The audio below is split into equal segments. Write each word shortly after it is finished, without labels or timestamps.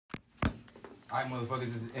Alright, motherfuckers,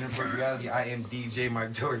 this is Inappropriate Reality. I am DJ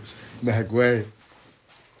Mike George. Back way.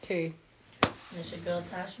 Okay. It's your girl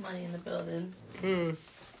Tosh Money in the building.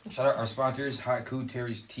 Shout out our sponsors, Hot Cool,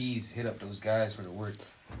 Terry's Tees. Hit up those guys for the work.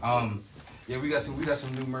 Yeah, we got some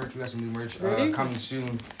new merch. Really? Coming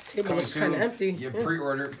soon. Table looks kind of empty. Yeah,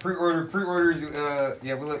 pre-orders.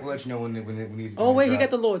 Yeah, we'll let you know when these. Oh wait, he drop. got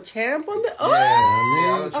the little champ on the. Yeah,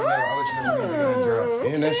 Oh. I'll let you know when these are gonna drop.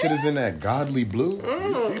 And that shit is in that godly blue.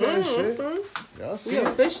 You see that shit? Y'all see Yeah, it?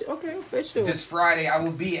 official. Okay, official. This Friday, I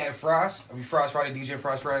will be at Frost. I'll be Frost Friday, DJ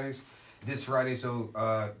Frost Fridays. This Friday, so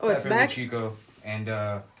it's tap in back? with Chico and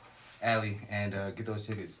Allie and get those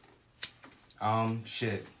tickets.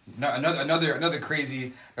 Shit. No, another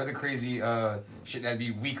crazy shit that'd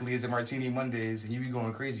be weekly is the Martini Mondays, and you be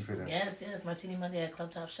going crazy for them. Yes, Martini Monday at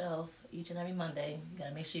Club Top Shelf each and every Monday. You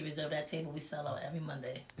gotta make sure you reserve that table. We sell out every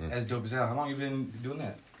Monday. That's dope as hell. How long you been doing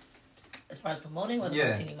that? As far as promoting or the Yeah.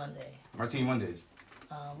 Martini Monday? Martini Mondays.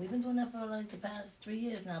 We've been doing that for like the past 3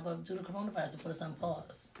 years now, but due to coronavirus, it put us on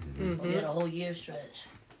pause. Mm-hmm. We had a whole year stretch.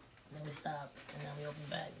 Then we stopped, and then we opened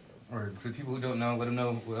back. Or for people who don't know, let them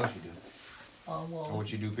know what else you do Oh, or well,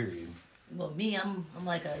 what you do. Period. well, me, I'm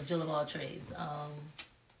like a Jill of all trades.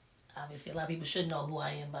 Obviously, a lot of people should know who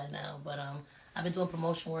I am by now, but I've been doing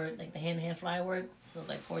promotion work, like the hand-to-hand flyer work. So it's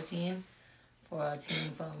like 14 for a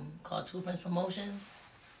team called Two Friends Promotions.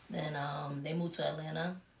 Then they moved to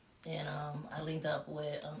Atlanta, and I linked up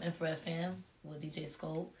with Infrared Fam with DJ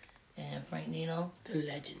Scope and Frank Nino. The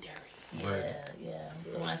legendary. Yeah.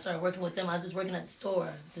 So when I started working with them, I was just working at the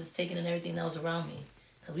store, just taking in everything that was around me.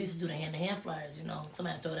 Because we used to do the hand-to-hand flyers, you know.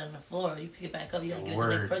 Somebody throw that on the floor, you pick it back up, you gotta give it to the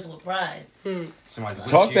next person with pride. Somebody's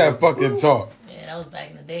Talk that fucking talk. Yeah, that was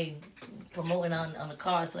back in the day, promoting on the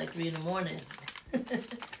cars till like 3 in the morning.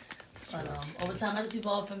 But over time, I just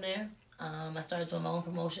evolved from there. I started doing my own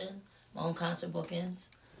promotion, my own concert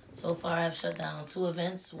bookings. So far, I've shut down 2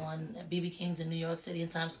 events. One at BB King's in New York City in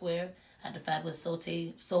Times Square. Had the fabulous Soul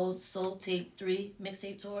Tape 3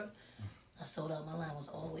 mixtape tour. I sold out. My line was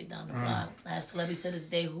all the way down the block. I have celebrities to this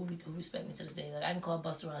day who respect me to this day. Like I can call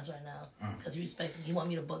Busta Rhymes right now because he respects me. He want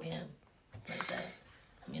me to book him like that.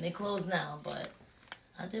 I mean, they closed now, but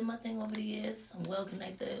I did my thing over the years. I'm well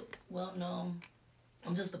connected, well known.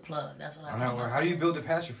 I'm just a plug. That's what I call myself. How do you build a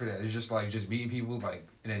passion for that? It's just like meeting people, like,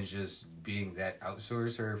 and then just being that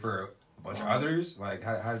outsourcer for a bunch of others. Like,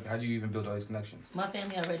 how do you even build all these connections? My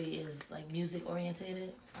family already is like music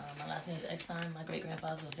orientated. My last name is Eckstein. My great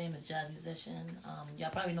grandfather's a famous jazz musician. Y'all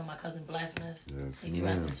probably know my cousin Blacksmith. Yes, He be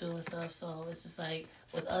ma'am. rapping too and stuff. So it's just like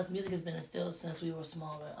with us, music has been instilled since we were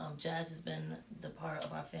smaller. Jazz has been the part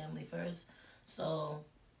of our family first. So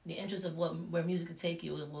the interest of where music could take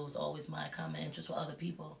you was always my common interest with other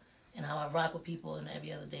people and how I rock with people in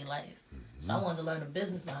every other day life. So I wanted to learn the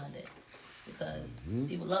business behind it because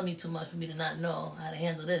people love me too much for me to not know how to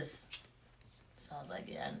handle this. So I was like,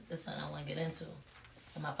 yeah, this is something I want to get into.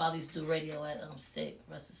 And my father used to do radio at Stick,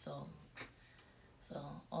 rest his soul. So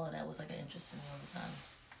all of that was like an interest in me over time.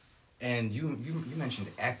 And you mentioned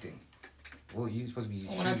acting. Well, you supposed to be.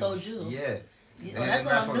 When I told you. Yeah. Yeah, well, that's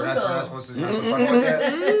what I'm doing, though. I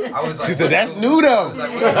was like, She said, "That's new, though." I was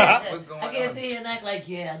like, what's going on? I can't sit here and act like,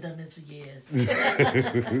 yeah, I've done this for years.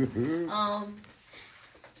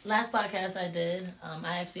 Last podcast I did,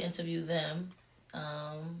 I actually interviewed them.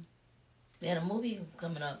 They had a movie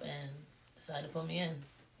coming up and decided to put me in.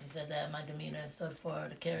 They said that my demeanor stood for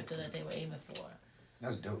the character that they were aiming for.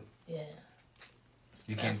 That's dope. Yeah.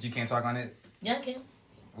 You can't talk on it? Yeah, I can.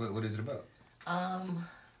 What is it about?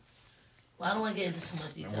 Well, I don't want to get into too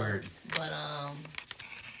much details. Word. But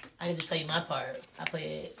I can just tell you my part. I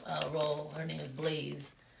play a role. Her name is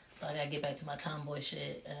Blaze. So I gotta get back to my tomboy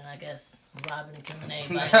shit, and I guess I'm robbing and killing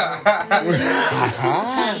everybody.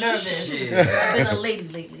 I'm nervous. Shit. I've been a lady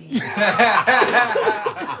lately.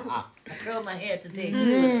 I curled my hair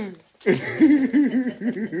today.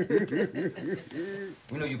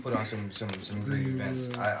 We know you put on some great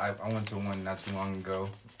events. I went to one not too long ago,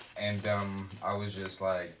 and I was just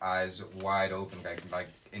like eyes wide open, like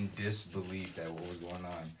in disbelief that what was going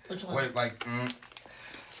on. Which one?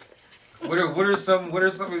 What are some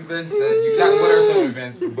events that you not what are some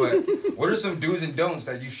events, but what are some do's and don'ts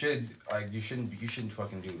that you shouldn't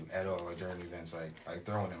fucking do at all like during events, like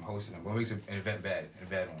throwing them, hosting them. What makes an event bad? A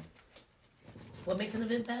bad one. What makes an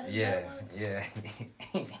event bad? Yeah.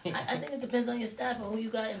 I think it depends on your staff and who you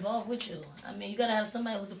got involved with you. I mean, you gotta have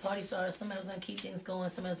somebody who's a party starter, somebody who's gonna keep things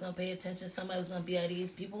going, somebody who's gonna pay attention, somebody who's gonna be at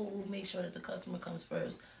ease. People who make sure that the customer comes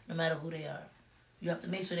first, no matter who they are. You have to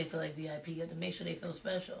make sure they feel like VIP. You have to make sure they feel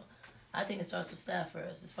special. I think it starts with staff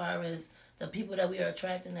first. As far as the people that we are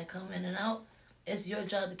attracting that come in and out, it's your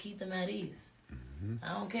job to keep them at ease.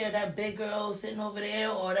 I don't care that big girl sitting over there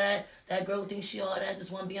or that girl thinks she all that,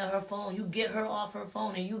 just want to be on her phone. You get her off her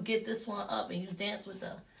phone and you get this one up and you dance with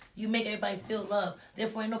her. You make everybody feel love.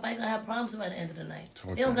 Therefore, ain't nobody gonna have problems by the end of the night.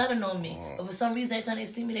 They don't gotta know me. But for some reason, every time they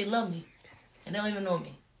see me, they love me. And they don't even know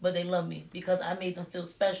me. But they love me because I made them feel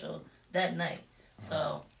special that night.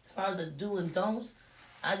 So, as far as the do and don'ts,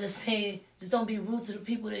 I just say, just don't be rude to the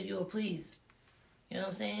people that you'll please. You know what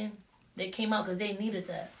I'm saying? They came out because they needed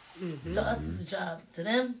that. To us, it's a job. To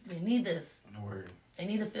them, they need this. Word. They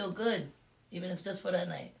need to feel good, even if it's just for that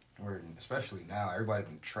night. Word. Especially now, everybody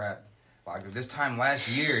been trapped. Like this time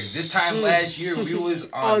last year, we was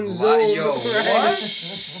on Zoom. Yo,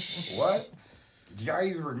 Right. what? Do y'all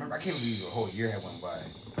even remember? I can't believe a whole year had went by.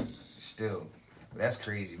 Still. But that's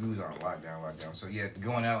crazy. We was on lockdown. So yeah,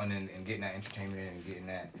 going out and getting that entertainment and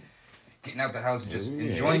getting out the house and just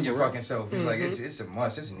enjoying your fucking self. It's like it's a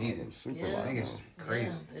must. It's needed. I think it's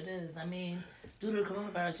crazy. Yeah, it is. I mean, due to the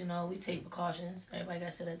coronavirus, we take precautions. Everybody got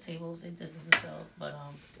to sit at tables, they distance themselves. But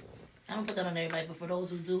I don't put that on everybody. But for those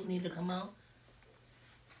who do need to come out,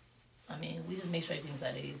 I mean, we just make sure everything's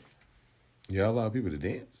at ease. Y'all allow people to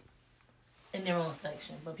dance? In their own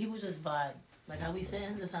section. But people just vibe. Like how we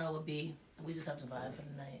sitting, that's how it would be. We just have to vibe for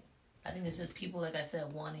the night. I think it's just people, like I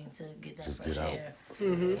said, wanting to get that Just fresh get out. air. You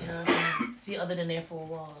know what I mean? See other than their four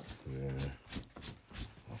walls. Yeah.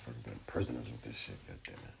 Motherfuckers been prisoners with this shit,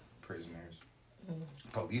 goddammit. Prisoners.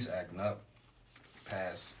 Police acting up.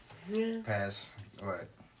 Pass. Yeah. What?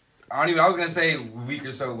 I was gonna say a week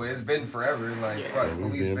or so, but it's been forever. Like, fuck, Police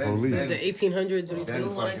police being been police. Since the since. 1800s. Well, You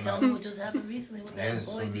want to fucking tell me what just happened recently with that Yes,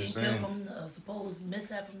 boy I'm being just killed saying. from a supposed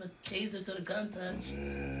mishap from the taser to the gun touch?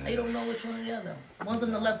 How you don't know which one or the other? One's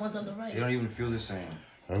on the left, one's on the right. They don't even feel the same.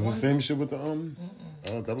 That was the same shit with the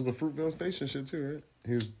that was the Fruitvale Station shit too, right?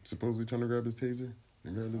 He was supposedly trying to grab his taser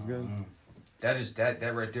and grab his gun.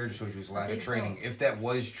 That right there just shows you his lack of think so. training. If that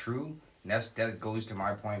was true, that goes to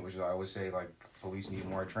my point, which is I would say like police need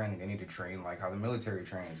more training. They need to train like how the military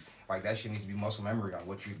trains. Like that shit needs to be muscle memory on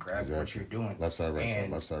what you grab, and what you're doing. Left side, right side,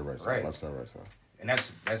 And- left side, right side, right. left side, right side. And that's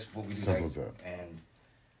what we do. Simple like, as that. And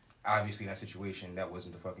obviously in that situation, that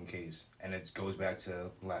wasn't the fucking case. And it goes back to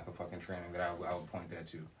lack of fucking training that I would point that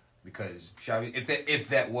to. Because if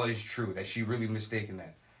that was true, that she really mistaken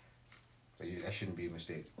that shouldn't be a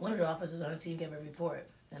mistake. One of the officers on the team gave a report,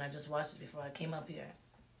 and I just watched it before I came up here.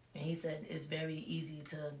 And he said it's very easy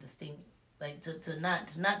to distinct, like to not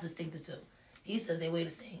distinct the two. He says they weigh the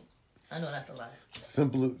same. I know that's a lie.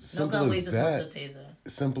 Simple No as gun weighs just that. once a taser.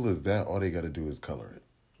 Simple as that. All they got to do is color it.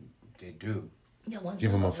 They do. Yeah, one's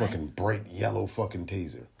Give them a yellow, right? fucking bright yellow fucking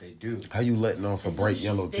taser. They do. How you letting off a bright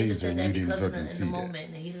yellow They just taser said and that you didn't because fucking in see the that? moment,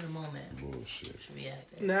 in the heat of the moment, Bullshit. she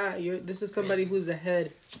reacted. Nah, this is somebody who's the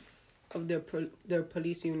head of their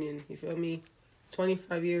police union. You feel me?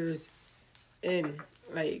 25 years in,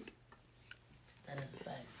 like That is a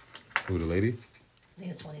fact. Who, the lady? I think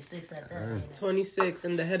it's 26 at that point. 26,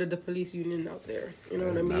 and the head of the police union out there. You know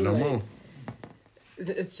what I Not mean? no Like, more.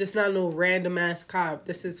 it's just not no random ass cop.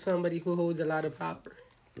 This is somebody who holds a lot of power.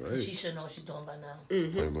 Right. She should know what she's doing by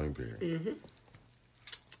now. Point blank period.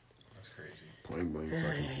 That's crazy. Point blank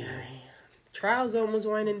fucking period. Trial's almost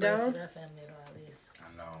winding Prayers to down. that family, though, at least.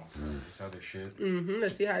 I know. This other shit.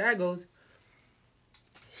 Let's see how that goes.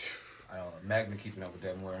 I don't know. Magna keeping up with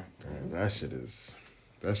that more. Man, that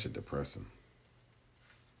shit depressing.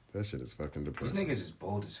 That shit is fucking These depressing. niggas is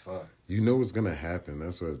bold as fuck. You know what's gonna happen.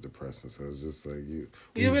 That's why it's depressing. So it's just like You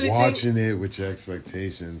you're really watching it with your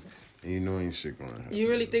expectations, and you know ain't shit gonna happen. You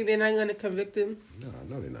really think they're not gonna convict him?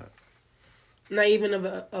 No, they're not. Not even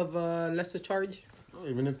of a lesser charge? No,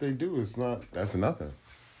 even if they do, it's not. That's nothing.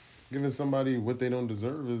 Giving somebody what they don't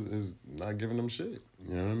deserve is not giving them shit.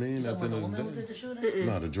 You know what I mean? You At talking the about the end woman of who the did day. the shooting?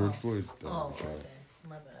 No, the George Floyd Oh, trial. okay.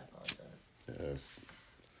 My bad. I apologize. Yes.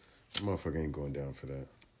 Motherfucker ain't going down for that.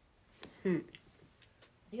 You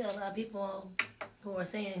got a lot of people who are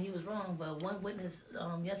saying he was wrong, but one witness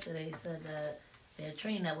yesterday said that they're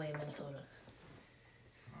trained that way in Minnesota.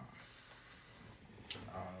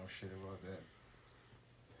 I don't know shit about that.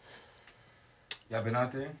 Y'all been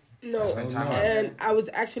out there? No. Spend time out And there? I was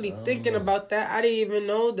actually thinking about that. I didn't even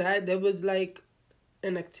know that there was like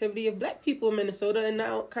an activity of black people in Minnesota, and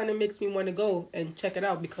now it kind of makes me want to go and check it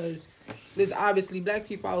out because there's obviously black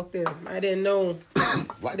people out there. I didn't know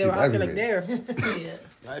Black they were people out there everywhere. like there. Yeah.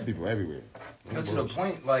 Black people everywhere. You know, to the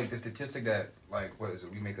point, like the statistic that, like, what is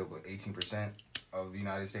it? We make up what 18% of the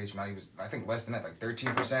United States. Not even, I think less than that, like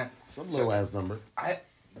 13%. Some low ass number.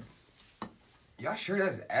 Y'all sure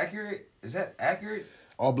that's accurate? Is that accurate?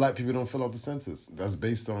 all black people don't fill out the census. That's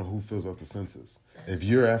based on who fills out the census. If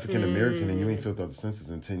you're African American and you ain't filled out the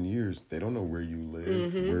census in 10 years, they don't know where you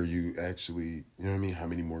live, where you actually, you know what I mean, how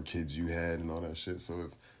many more kids you had and all that shit. So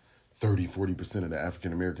if 30-40% of the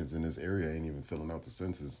African Americans in this area ain't even filling out the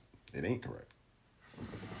census, it ain't correct.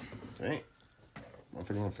 It ain't.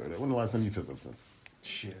 Motherfucker don't feel that. When the last time you filled out the census?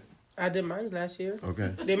 Shit. I did mine last year.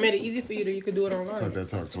 Okay. They made it easy for you that you could do it online. Talk that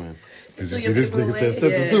talk, twin. Did you Do see your this people nigga said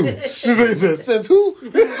away. census who? This nigga said since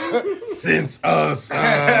who? Since us.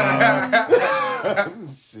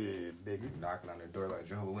 Shit, nigga. Knocking on their door like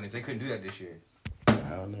Jehovah's Witness. They couldn't do that this year.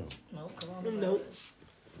 Hell no. No, come on. Nope.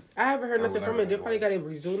 I haven't heard nothing from it. They probably got to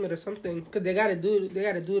resume it or something because they got to do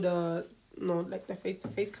the like the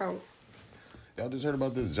face-to-face count. Y'all just heard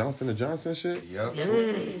about this Johnson & Johnson shit? Yup. Yes,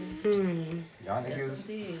 indeed. Y'all Yes, niggas.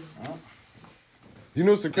 indeed. Huh? You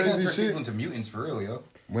know what's the They gonna crazy turn shit? people into mutants for real, yo.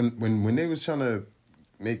 When they was trying to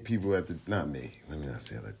make people let me not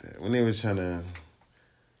say it like that. When they was trying to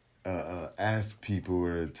ask people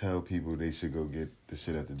or tell people they should go get the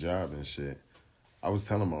shit at the job and shit, I was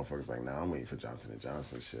telling motherfuckers like, nah, I'm waiting for Johnson &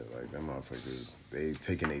 Johnson shit. Like, them motherfuckers, they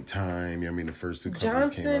taking their time. You know what I mean? The first two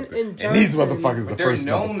companies came out there. Johnson & And these Johnson. motherfuckers, the But they're first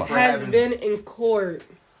known motherfuckers. for- Has been in court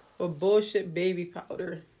for bullshit baby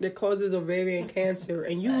powder that causes ovarian cancer,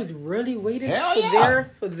 and you was really waiting Hell for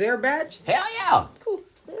yeah. their batch. Hell yeah. Cool.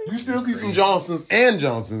 You still see some Johnsons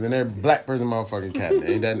in their black person motherfucking cabinet.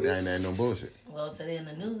 Ain't that no bullshit. Well, today in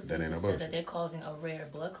the news, That they ain't just no said bullshit. that they're causing a rare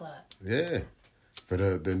blood clot. Yeah. For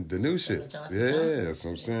the new shit. Johnson Yeah, Johnson. that's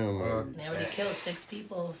what I'm saying. Like, And they already killed 6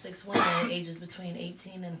 people, 6 women, ages between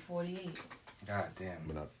 18 and 48. God damn.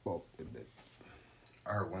 but I fuck with it.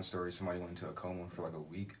 I heard one story. Somebody went into a coma for like a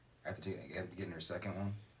week after getting their second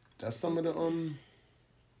one. That's some of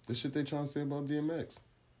the shit they trying to say about DMX.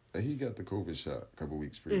 That he got the COVID shot a couple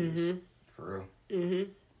weeks previous. For real.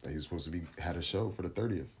 That he was supposed to had a show for the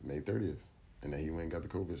 30th, May 30th. And then he went and got the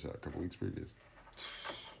COVID shot a couple weeks previous.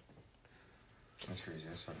 That's crazy.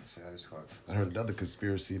 That's fucking sad as fuck. I heard another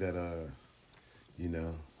conspiracy that,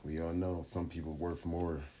 we all know some people worth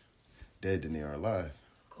more dead than they are alive.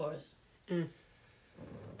 Of course.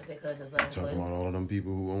 But they could have designed Talking about all of them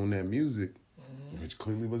people who own that music, which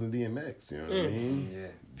clearly wasn't DMX. You know what I mean? Yeah.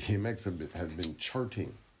 DMX has been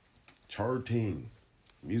charting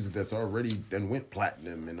music that's already then went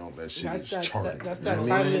platinum and all that shit. That's is that charting. that's You that know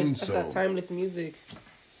what I mean? timeless. That's So, that timeless music.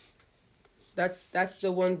 That's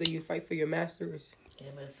the ones that you fight for your masters. Yeah,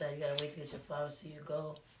 but it's sad. You gotta wait to get your flowers till you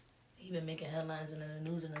go. He been making headlines and in the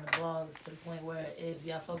news and in the blogs to the point where if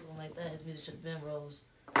y'all fuck with him like that, his music should have been rose.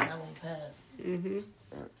 Not when he passed.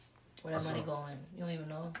 that's Where that money going? You don't even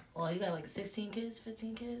know. Oh, he got like 16 kids,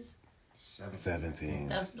 15 kids. 17.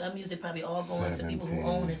 That music probably all going to people who 17.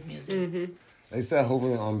 own his music. They said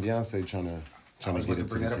hopefully on Beyonce trying I to was get about to it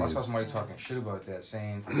to bring the that up. I kids. saw somebody talking shit about that,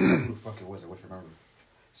 saying, I forgot who the fuck it was, I wish I remember.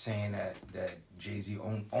 Saying that Jay-Z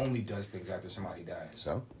only does things after somebody dies.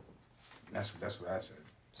 So? That's what I said.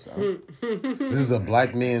 So this is a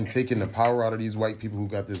black man taking the power out of these white people who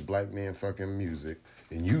got this black man fucking music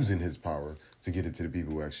and using his power to get it to the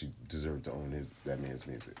people who actually deserve to own that man's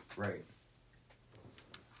music. Right.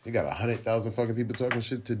 You got 100,000 fucking people talking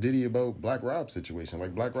shit to Diddy about Black Rob situation.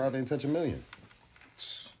 Like Black Rob ain't touch $1 million.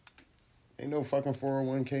 Ain't no fucking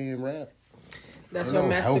 401k in rap. That's Ain't why no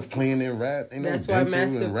Master. health plan in rap. Ain't That's no why dental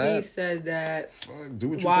Master in rap. P said that. Fuck, do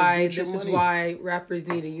what you Why supposed to do this with is your money. why rappers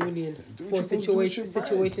need a union Do what for you supposed to do with your bread.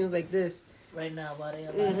 situations like this. Right now, while they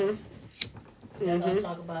alive. We're gonna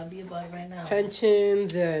talk about be about it right now.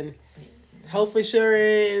 Pensions and health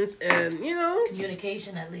insurance and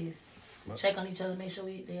Communication at least. Check on each other, make sure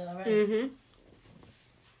they all right.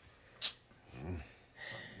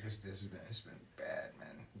 It's been bad, man.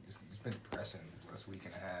 It's been depressing last week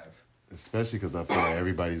and a half. Especially because I feel like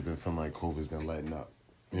everybody's been feeling like COVID's been letting up.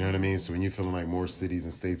 You know what I mean? So when you're feeling like more cities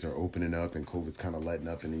and states are opening up and COVID's kind of letting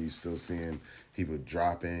up and then you're still seeing people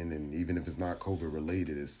dropping, and even if it's not COVID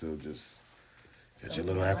related, it's still just got your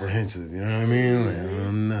little apprehensive. You know what I mean? Like, I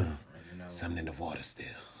don't know. Something in the water still.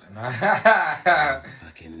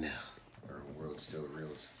 Fucking no. Our world's still real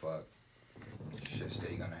as fuck. Shit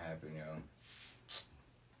still gonna happen, yo. It's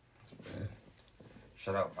bad.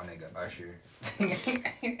 Shut up, my nigga Usher.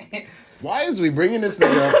 Why is we bringing this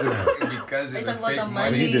nigga up today? Because They of the talk about fake the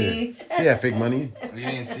money. He did. He had fake money. You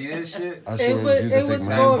didn't see this shit? Usher It was using fake for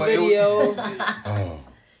money. But it was- video. Oh.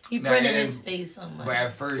 He Nah, printed and- his face on But mine.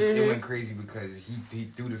 at first, it went crazy because he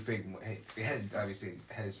threw the fake money. It had, obviously,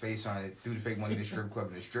 had his face on it, threw the fake money to the strip club,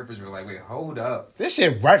 and the strippers were like, wait, hold up. This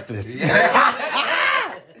shit worthless.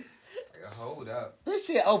 Yeah. Hold up. This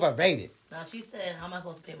shit overrated. Now she said, "How am I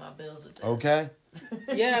supposed to pay my bills with this?" Okay.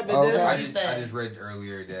 Yeah, but Okay. then I She just, said- I just read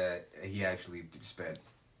earlier that he actually spent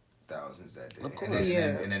thousands that day. Of course.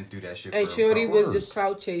 And then threw that shit and for Shorty a was promo. just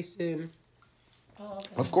clout chasing. Oh,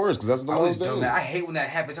 okay. Of course, because that's the I was most dumb. thing. I hate when that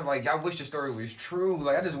happens. I'm like, I wish the story was true.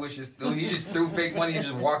 Like, I just wish he just threw fake money and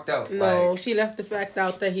just walked out. No, Like, she left the fact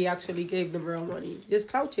out that he actually gave them real money. Just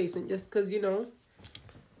clout chasing, just because, the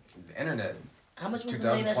internet. How much was the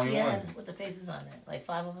money that she 2021. had with the faces on it? Like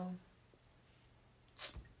 5 of them?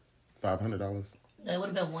 $500. No, it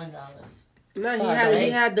would have been $1. No, he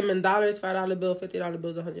 $5, had them in dollars, $5 bill, $50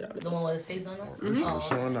 bills, $100 The bills. one with his face on it? Mm-hmm. Oh,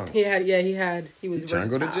 Showing up. He was Trying to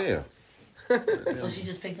go to versatile. jail. so she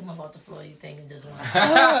just picked him up off the floor, you think, and just went.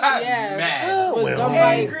 Yeah. Mad. Was well, dumb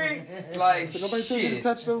hey. like, Angry. Like, So nobody told you to shit.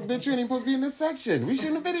 touch those, bitch. You ain't supposed to be in this section. We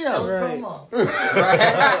shooting a That was video. Right.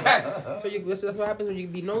 promo. so that's what happens when you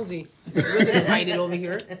be nosy. You wasn't invited over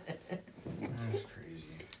here. That's crazy.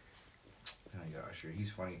 Oh, yeah, sure.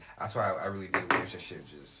 He's funny. That's why I really did wish that shit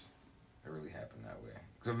just it really happened that way.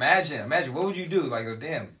 Because imagine, what would you do? Like, oh,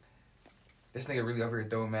 damn. This nigga really over here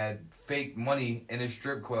throwing mad fake money in a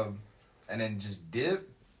strip club and then just dip?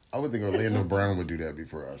 I would think Orlando Brown would do that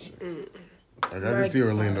before Usher. Like, I can My see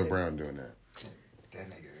Orlando God. Brown doing that. That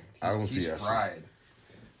nigga. I don't he's see Usher. fried.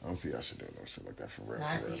 I don't see Usher doing no shit like that for real. Now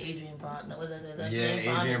I For see real. Adrian Broner. Was that his Yeah,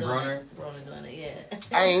 name? Adrian Broner doing it, yeah.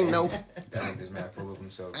 I ain't know. That nigga's mad full of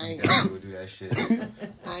himself. He ain't- definitely would do that shit.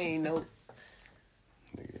 I ain't know.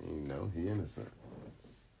 Nigga, you know, he innocent.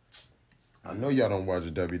 I know y'all don't watch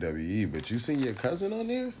WWE, but you seen your cousin on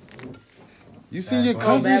there? You seen your Bad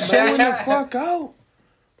cousin Bad showing Bunny. the fuck out?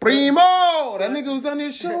 Primo! That nigga was on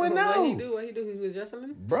there showing What he out. do? What he do? He was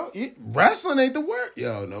wrestling? Bro, wrestling ain't the word.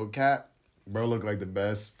 Yo, no cap. Bro look like the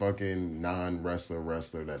best fucking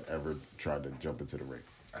non-wrestler that ever tried to jump into the ring.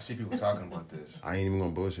 I see people talking about this. I ain't even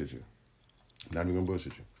gonna bullshit you. Not even gonna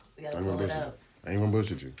bullshit you. We I gotta ain't gonna pull it bullshit you. up. I ain't gonna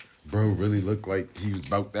bullshit you. Bro really looked like he was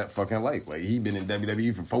about that fucking life. Like, he been in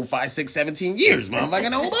WWE for 4, 5, 6, 17 years, motherfucking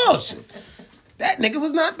no bullshit. That nigga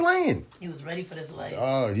was not playing. He was ready for this life.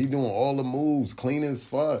 Oh, he doing all the moves, clean as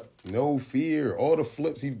fuck, no fear, all the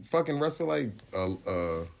flips. He fucking wrestled like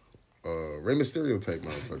Rey Mysterio type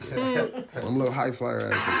motherfucker. Them little high flyer ass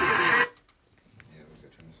niggas. Yeah, was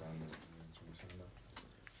that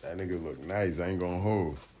turn That nigga look nice. I ain't gonna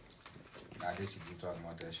hold. Nah, I guess you keep talking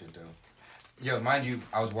about that shit though. Yo, mind you,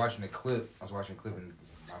 I was watching a clip and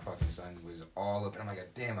my fucking son was all up and I'm like,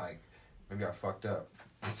 damn, like maybe I fucked up.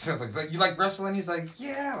 So I was like, you like wrestling? He's like,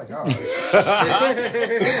 yeah. Like, oh, shit.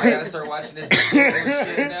 I gotta start watching this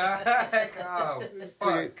shit now. Like, oh,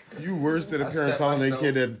 fuck. You worse than a I parent set telling their myself-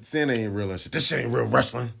 kid that Santa ain't real and shit. This shit ain't real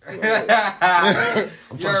wrestling. I'm You trying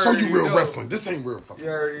to show you already real know. wrestling. This ain't real fucking.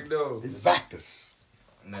 You already know. This is actors.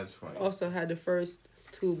 And that's funny. Also had the first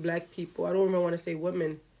 2 black people. I don't even want to say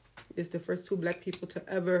women. It's the first 2 black people to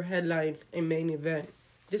ever headline a main event.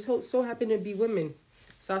 Just so happened to be women.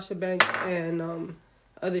 Sasha Banks and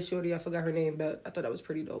other shorty, I forgot her name, but I thought that was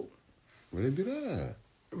pretty dope. Where they do that?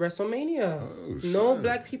 WrestleMania. Oh, No shit.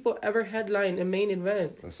 black people ever headlined a main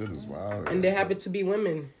event. That shit is wild. And they happen to be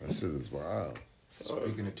women. That shit is wild.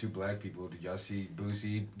 Speaking of 2 black people, did y'all see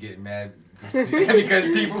Boosie getting mad because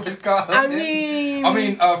people was calling I him?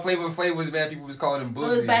 mean, Flavor Flav was mad. People was calling him It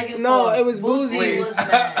was Boosie. back and No, forth. it was Boosie. was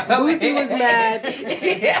mad. Boosie was mad.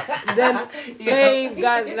 Then Flav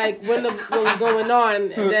got like when what was going on,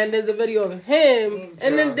 and then there's a video of him,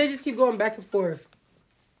 and then they just keep going back and forth.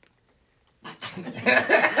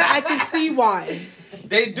 I can see why.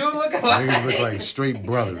 They do look alike. Niggas look like straight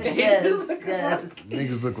brothers. Yes, yes.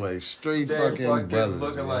 Niggas look like straight They fucking brothers.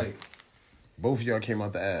 look man. alike. Both of y'all came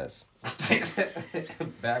out the ass.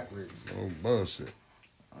 Backwards. Oh, bullshit.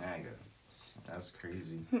 Dang it. That's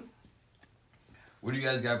crazy. What do you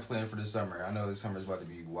guys got planned for the summer? I know the summer's about to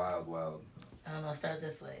be wild, wild. I don't know, start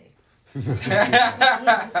this way.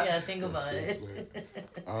 Yeah, think about it.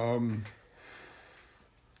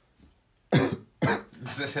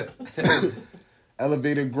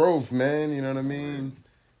 Elevated growth, man. You know what I mean?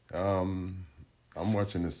 I'm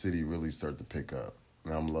watching the city really start to pick up.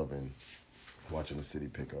 And I'm loving watching the city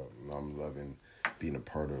pick up. And I'm loving being a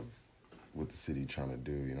part of what the city trying to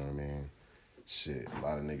do. You know what I mean? Shit, a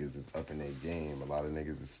lot of niggas is up in their game. A lot of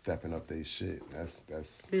niggas is stepping up their shit. That's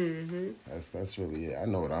really it. I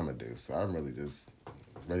know what I'm gonna do, so I'm really just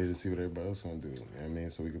ready to see what everybody else gonna do. You know what I mean?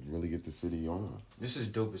 So we could really get the city on. This is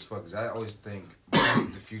dope as fuck, because I always think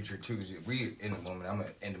the future, too. We in the moment. I'm an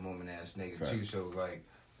in the moment ass nigga, too. Facts. So, like,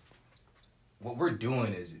 what we're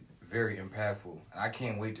doing is very impactful. And I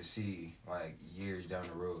can't wait to see, like, years down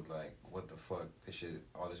the road, like, what the fuck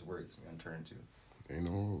all this work is going to turn to. They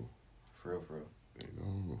know. For real, for real. They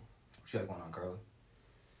know. What you got going on, Carla?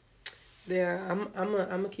 Yeah, I'm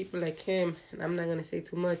gonna keep it like him, and I'm not gonna say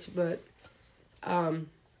too much, but I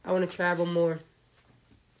want to travel more.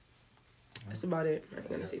 That's about it. I'm not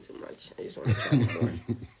gonna say too much. I just want to travel more.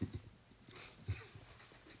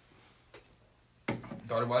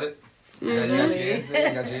 Thought about it? Yeah, you got your answer.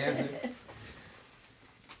 You got your answer.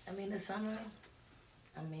 I mean, this summer,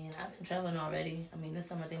 I've been traveling already. This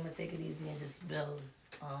summer I think I'm going to take it easy and just build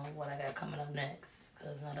on what I got coming up next.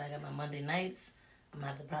 Because now that I got my Monday nights, I'm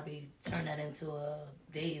going to have to probably turn that into a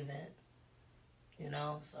day event. You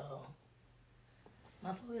know? So,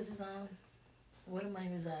 my focus is on where the money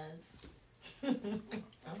resides. I'm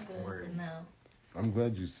good for now. I'm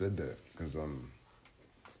glad you said that. Because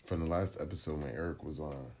from the last episode when Eric was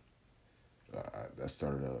on, I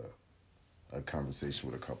started a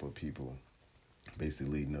conversation with a couple of people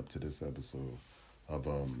basically leading up to this episode of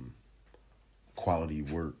quality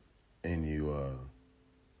work, and you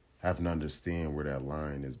having to understand where that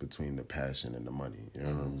line is between the passion and the money. You know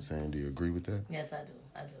what I'm saying? Do you agree with that? Yes, I do.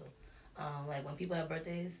 Like when people have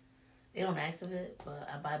birthdays, they don't ask of it, but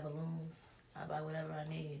I buy balloons. I buy whatever I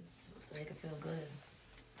need so they can feel good.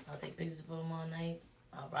 I'll take pictures for them all night.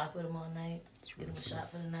 I'll rock with them all night. Give them a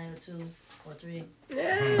shot for the night or 2 or 3.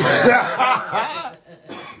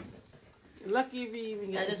 Lucky if you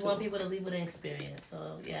even get I just want people to leave with an experience.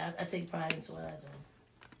 So, yeah, I take pride into what I do.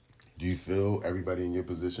 Do you feel everybody in your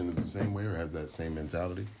position is the same way or has that same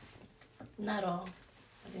mentality? Not all.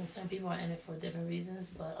 I think some people are in it for different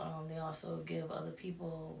reasons, but they also give other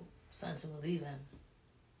people something to believe in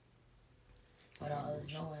without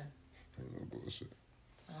others knowing. Ain't no bullshit.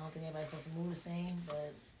 So I don't think everybody's supposed to move the same,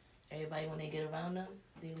 but everybody, when they get around them,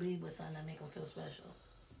 they leave with something that make them feel special.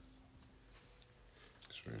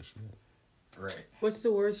 Sure shit. Right. What's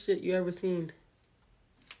the worst shit you ever seen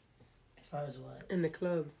As far as what? in the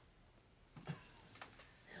club?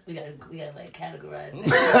 We gotta like categorize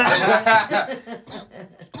it.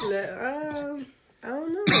 I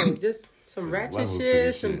don't know. Just some ratchet levels to shit,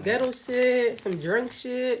 this some shit. ghetto shit, some drunk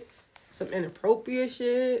shit, some inappropriate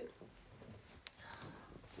shit,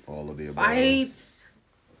 All of the above. fights,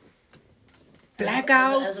 As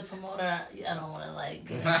blackouts. a promoter, I don't want to like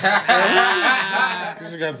get You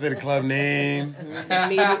just got to say the club name.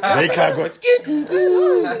 Media- They clap going, make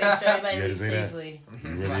sure everybody You had to leaves say that. safely. you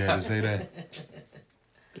really had to say that.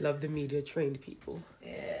 Love the media trained people.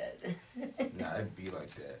 Yeah. Nah, it'd be like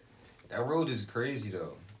that. That road is crazy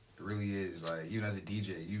though. It really is. Like even as a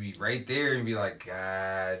DJ, you be right there and be like,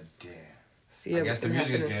 God damn. See, I guess the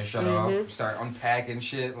music is getting shut off. Start unpacking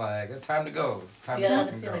shit. Like it's time to go. Time You to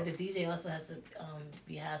gotta fucking understand, go. like the DJ also has to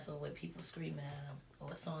be hassled with people screaming at him or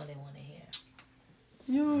what song they want to hear.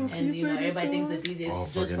 Yo, And you know, everybody thinks the DJ is All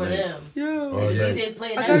just for fucking night. them. Yo, Oh, The yeah. DJ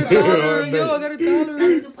playing I that got a song. dollar. Yo, I got a I dollar.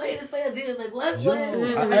 need to play this. Play that. Like what? Yo, What?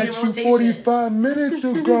 I In asked you rotation. 45 minutes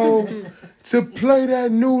ago to play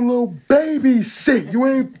that new little baby shit. You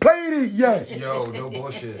ain't played it yet. Yo, no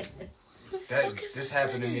bullshit. This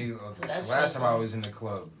happened to me that's last time I stressful. was in the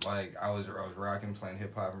club. Like I was rocking, playing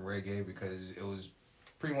hip hop and reggae because it was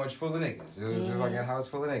pretty much full of niggas. It was like a house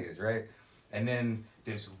full of niggas, right? And then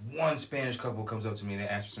this one Spanish couple comes up to me and they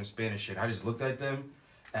ask for some Spanish shit. I just looked at them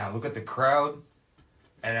and I looked at the crowd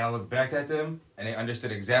and I looked back at them and they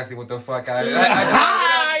understood exactly what the fuck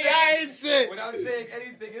without saying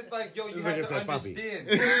anything. It's like, yo, you It's have like to I said, papi. understand.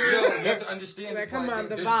 Yo, you have to understand. Like, It's come on,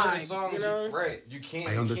 the there's vibe, certain songs, you know? right? You can't.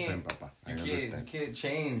 I understand, you can't, Papa. I You understand. can't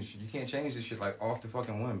change. You can't change this shit like off the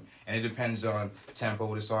fucking whim. And it depends on tempo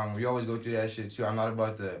of the song. We always go through that shit too. I'm not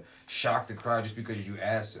about to shock the crowd just because you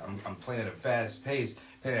asked. I'm playing at a fast pace.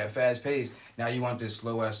 Now you want this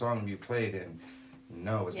slow ass song to be played, and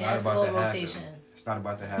no, it's not it's a about to little happen. rotation. It's not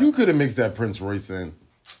about to happen. You could have mixed that Prince Royce in.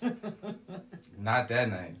 Not that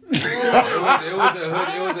night. it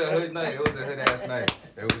was a hood night. It was a hood ass night.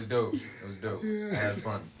 It was dope. I had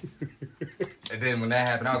fun. And then when that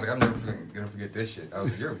happened, I was like, I'm never gonna forget this shit. I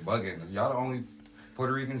was like, you're bugging. Y'all the only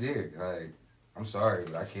Puerto Ricans here. Like, I'm sorry,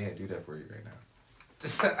 but I can't do that for you right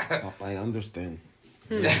now. Papa, I understand.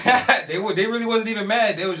 They really wasn't even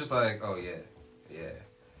mad. They was just like, oh yeah.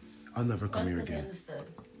 I'll never come That's here what they again. understood.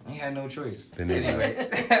 I ain't had no choice. Then anyway.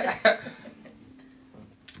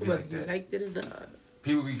 Be But like you that. liked it or not?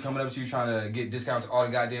 People be coming up to you trying to get discounts all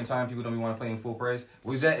the goddamn time. People don't even want to play in full price.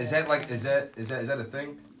 Is that a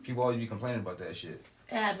thing? People always be complaining about that shit.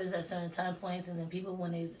 It happens at certain time points, and then people,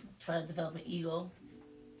 when they try to develop an ego,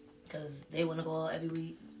 because they want to go out every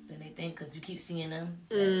week, then they think because you keep seeing them,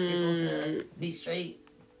 that they're supposed to be straight.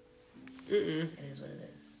 It is what it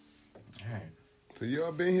is. All right. So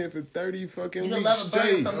y'all been here for 30 fucking You can weeks love a burger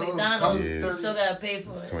straight. from Oh, McDonald's, yes. you still gotta pay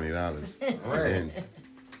for It's it. $20. Right. And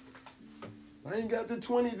I ain't got the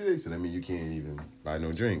 20 today. So that mean you can't even buy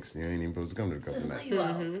no drinks. You ain't even supposed to come to the couple Let's night. you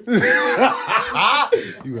out.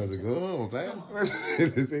 You guys are go home, fam.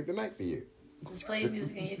 This ain't the night for you. Just play your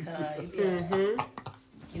music in your car. You be alright.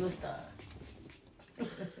 You a star.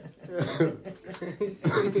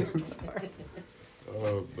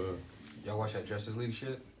 Oh, man. Y'all watch that Justice League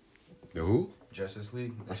shit? The who? Justice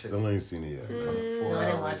League? I That shit still ain't seen it yet. coming 4 No, I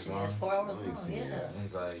didn't hours watch it. long. It's 4 hours I ain't long. seen it. Yeah. And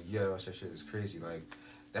it's like, yeah, watch that shit. It's crazy. Like,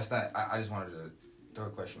 that's not. I just wanted to throw a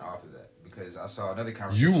question off of that because I saw another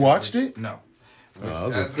conversation. You watched it? No. I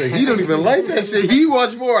was gonna say he don't even like that shit. He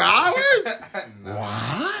watched 4 hours. Nah.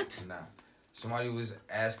 What? Nah. Somebody was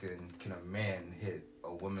asking, can a man hit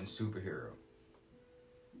a woman superhero?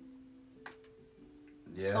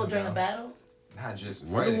 Yeah. Oh, during no. a battle? Not just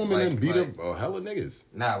Wonder fighting, Woman like, done beat like, up a hella niggas.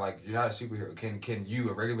 Nah, like you're not a superhero. Can you,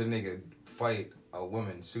 a regular nigga, fight a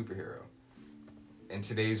woman superhero? In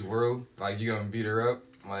today's world, like you gonna beat her up?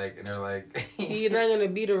 Like, and they're like, You're not gonna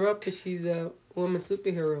beat her up because she's a woman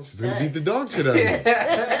superhero. She's gonna beat the dog shit out of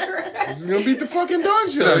you. She's gonna beat the fucking dog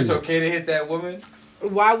shit so out of it's you. okay to hit that woman?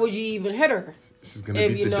 Why would you even hit her? She's gonna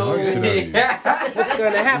If beat you the know- dog shit out of you. What's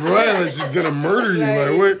gonna happen? Right, like she's gonna murder you.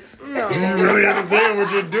 Like, what? No. Do you really understand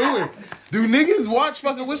what you're doing? Do niggas watch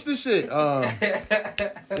fucking what's this shit?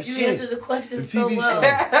 The You shit. answered the question The so TV well. show.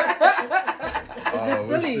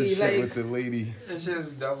 What's silly, this shit like- with the lady? This shit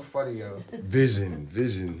is double funny, yo. Vision. You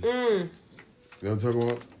know what I'm talking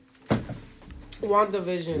about?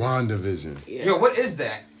 WandaVision. WandaVision. Yeah. Yo, what is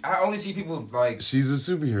that? I only see people like. She's a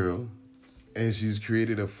superhero, and she's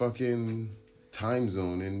created a fucking time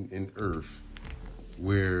zone in Earth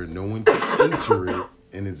where no one can enter it,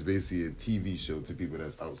 and it's basically a TV show to people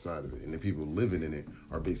that's outside of it, and the people living in it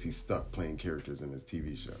are basically stuck playing characters in this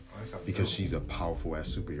TV show because she's a powerful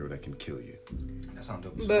ass superhero that can kill you. That sounds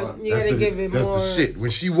dope as But fuck. you gotta give it that's more. the shit. When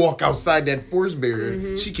she walk outside that force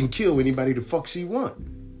barrier, she can kill anybody the fuck she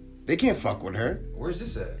want. They can't fuck with her. Where's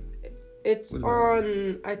this at? It's What is that?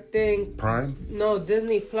 on, I think, Prime. no,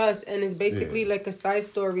 Disney Plus, and it's basically Yeah. like a side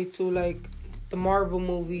story to like the Marvel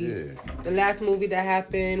movies. Yeah. The last movie that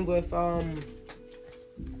happened with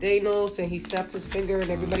Thanos, and he snapped his finger,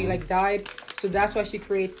 and everybody like died. So that's why she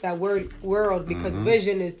creates that world because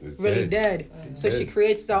Vision is It's really dead. So she Dead.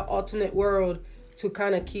 creates that alternate world to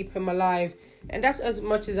kind of keep him alive. And that's as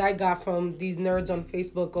much as I got from these nerds on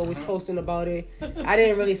Facebook always posting about it. I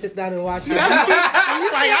didn't really sit down and watch it.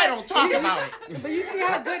 That's why I don't talk about it. But you see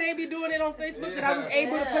how good they be doing it on Facebook, that I was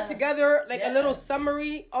able to put together like a little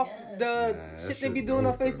summary of the that shit they shit be doing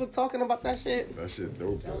on dope, though. Facebook, talking about that shit. That shit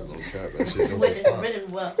dope. Though. No cap. That shit dope as Written,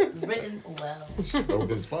 fuck. written well.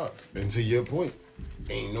 Dope as fuck. And to your point,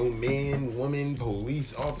 ain't no man, woman,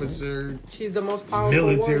 police officer, She's the most powerful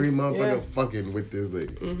military one. motherfucker fucking with this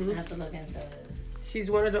lady. I have to look into this. She's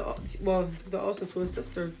one of the the also twin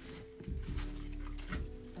sister.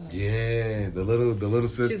 Yeah, the little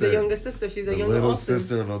sister. She's the youngest sister. She's a The younger little Austin.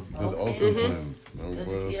 sister of the Okay. Olsen twins. No Good to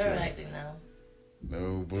see her bullshit. acting now.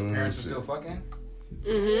 No Parents are still bullshit. fucking?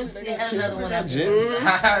 They had another one out there. Jits.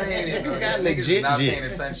 Niggas got is legit not paying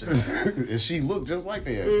jits. attention. And she looked just like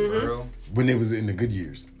they asses For real? when they was in the good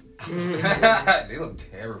years. They look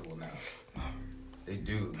terrible now. They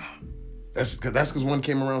do. That's because one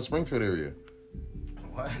came around Springfield area.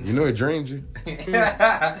 What? You know it drained you.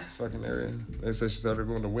 Fucking area. They said she started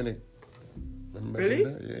going to Winnick. Remember back in Really?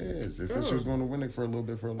 the day? Yeah, they said she was going to Winnick for a little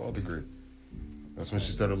bit for a law degree. That's when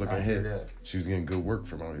she started looking I hear ahead. that. She was getting good work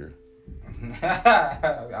from out here.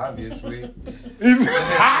 Obviously.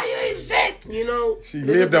 You know, She this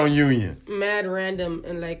lived is on Union. mad random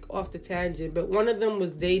and like off the tangent, but one of them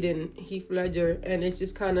was dating Heath Ledger, and it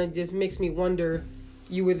just kind of just makes me wonder.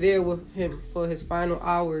 You were there with him for his final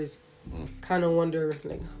hours. Kind of wonder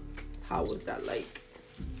like, how was that like?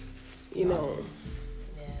 You know.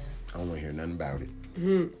 Yeah. I don't want to hear nothing about it.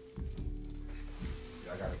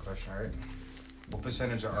 I got a question, alright? What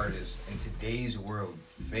percentage of artists in today's world,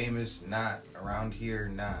 famous, not, around here,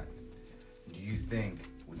 not, do you think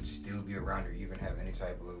would still be around or even have any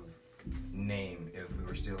type of name if we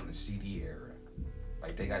were still in the CD era?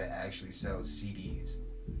 Like, they gotta actually sell CDs.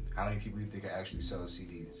 How many people do you think could actually sell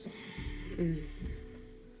CDs?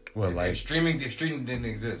 Well, like If streaming didn't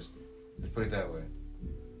exist, let's put it that way.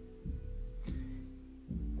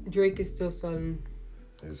 Drake is still selling.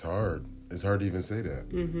 it's hard. It's hard to even say that.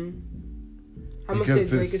 I'ma Because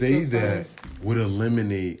to Drake is say still that selling. would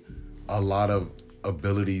eliminate a lot of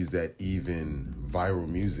abilities that even viral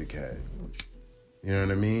music had. You know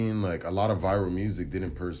what I mean? Like a lot of viral music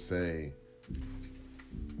didn't per se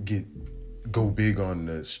go big on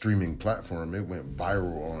the streaming platform. It went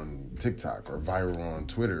viral on TikTok or viral on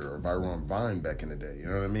Twitter or viral on Vine back in the day. You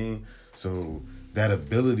know what I mean? So that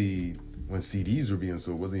ability when CDs were being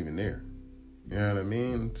sold, wasn't even there. You know what I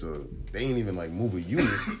mean? So they ain't even like move a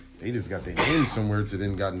unit. They just got their name somewhere to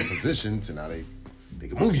then got in position to now they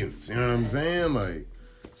can move units. You know what I'm saying? Like,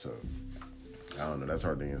 so I don't know. That's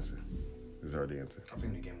hard to answer. It's hard to answer. I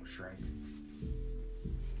think the game will shrink.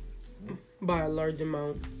 By a large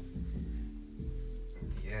amount.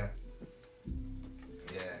 Yeah.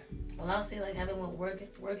 Well, I'll say like having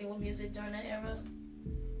working with music during that era,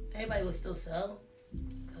 everybody would still sell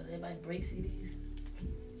because everybody breaks CDs.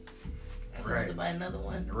 So Right. to buy another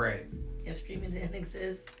one. Right. If streaming didn't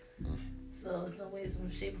exist. So in some way, some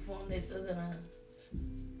shape or form, they're still gonna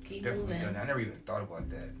keep Definitely moving. done. I never even thought about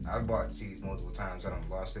that. I bought CDs multiple times. I done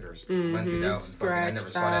lost it or lent it out. And fucking, I never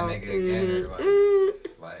saw that nigga again. Or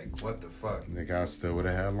like, what the fuck? Nigga, I still would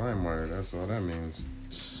have had LimeWire. That's all that means.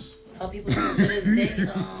 People still to this day,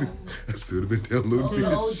 I still would have been downloading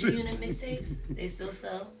the old this shit. unit mixtapes, they still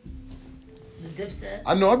sell. The Dipset.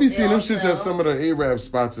 I know. I be seeing them shits sell. at some of the Arab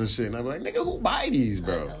spots and shit, and I be like, nigga, who buy these,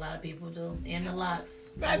 bro? Like a lot of people do. And the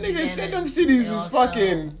locks. That nigga said them They CDs all is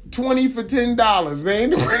fucking 20 for $10. They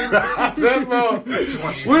ain't I said, bro, with a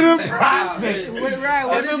profit. Right, I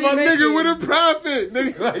what said, is my he nigga making? with a profit.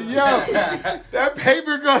 Nigga, like, yo, that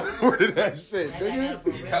paper goes more than that shit, sell. I nigga.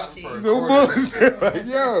 got it for real cheap. For- No bullshit. Like,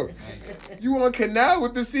 yo, you on canal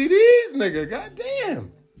with the CDs, nigga?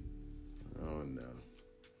 Goddamn. Oh no.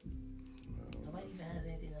 Nobody even has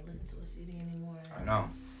anything to listen to a CD anymore. I know.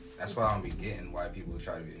 That's why I don't be getting why people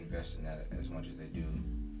try to invest in that as much as they do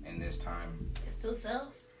in this time. It still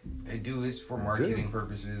sells. They do. It's for marketing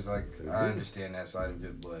purposes. Like, I understand that side of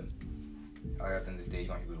it, but at the end of the day, you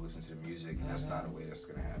want people to listen to the music, and that's not a way that's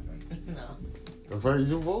gonna happen. No. In fact, you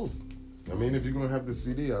do both. I mean, if you're gonna have the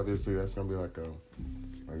CD, obviously that's gonna be like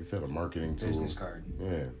you said, a marketing tool. Business card. Yeah.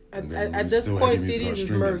 At- And then at you this still point, have music on CDs is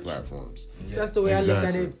streaming merch. platforms. Yeah. That's the way I look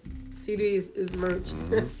at Exactly. it. CDs is merch.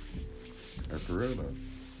 That's for real though.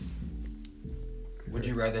 Would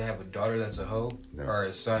you rather have a daughter that's a hoe No. or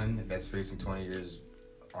a son that's facing 20 years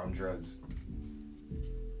on drugs?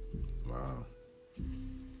 Wow.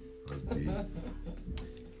 That's deep.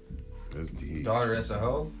 That's deep. Daughter that's a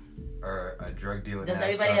hoe or a drug dealer? Does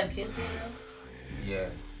that's everybody son? have kids here though? Yeah.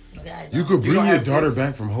 Okay, I You don't. could bring don't your have daughter kids?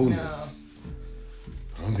 back from wholeness.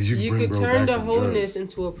 I don't think you can You bring could bro turn back the from wholeness drugs.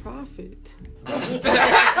 into a profit.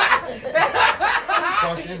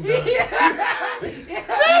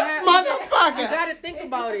 Motherfucker! You gotta think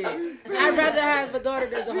about it. I'd rather have a daughter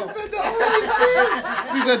that's a hoe.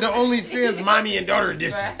 She said the OnlyFans mommy and daughter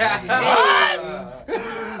edition. Yo, you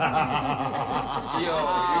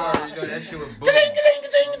already know that shit was boom.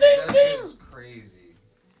 That shit was crazy.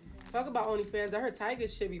 Talk about OnlyFans. I heard Tiger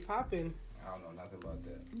shit be popping. I don't know nothing about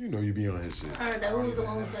that. You know you be on his shit. I heard that. Who was the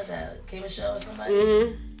one who said that? K Michelle or somebody?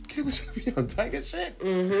 Mm-hmm. Kim be on Tiger shit.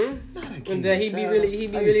 Mm-hmm. Not a And Kim then he be Michelle.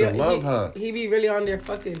 really, I used to love her. He be really on there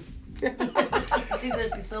fucking. She said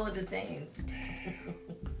she's so entertained.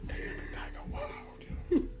 Tiger Wild.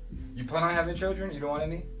 You plan on having children? You don't want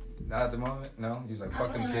any? Not at the moment? No? You was like, I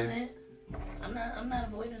fuck them plan on kids. it. I'm not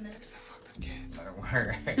avoiding it. Fuck them kids. Let it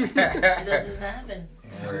work. It doesn't happen. He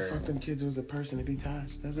said Word. fuck them kids was a person to be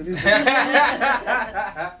touched. That's what he said.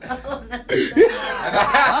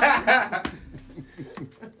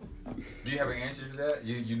 Do you have an answer for that?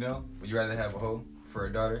 You know? Would you rather have a hoe for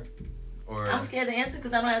a daughter? Or I'm scared to answer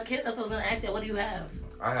because I don't have kids. That's what I was gonna ask you. What do you have?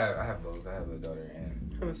 I have both. I have a daughter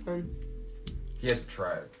and Have a son. he has a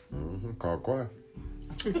tribe. Called Quay.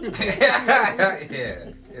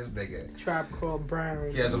 Yeah, this nigga. Tribe Called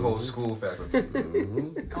Brown. He has a whole school faculty.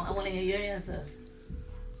 I want to hear your answer.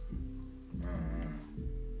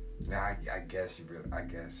 Nah, I guess you really. I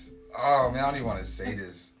guess. Oh man, I don't even want to say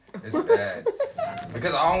this. It's bad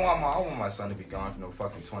because I don't want my son to be gone for no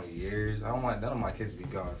fucking 20 years. I don't want none of my kids to be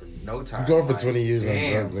gone for no time. You're gone for Like, 20 years on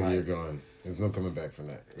damn, drugs, nigga. like, You're gone. There's no coming back from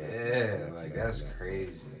that. Yeah, like that's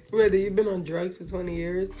crazy. Wait, you been on drugs for 20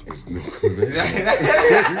 years? There's no coming back.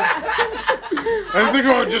 This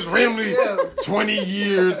nigga just randomly 20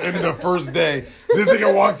 years in the first day. This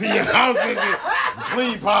nigga walks in your house and shit.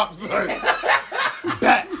 Clean pops. Like,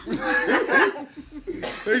 back.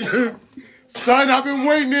 Nigga, son, I've been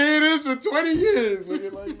waiting to hear this for 20 years.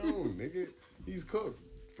 Nigga, like, no, nigga. He's cooked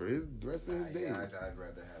for the rest of his Yeah, days. I'd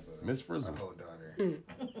rather have Miss a Frizzle. whole daughter.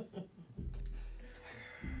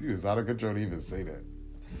 You is out of control to even say that.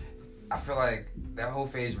 I feel like that whole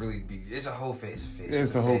phase really be. It's a whole phase.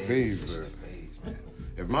 It's a whole phase, It's bro. just a phase, man.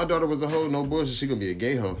 If my daughter was a hoe, no bullshit, she gonna be a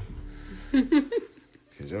gay hoe.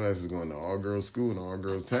 Cause Cause your ass is going to all girls school and all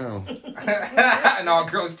girls town. And all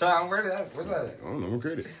girls town. Where's that? I don't know. I'm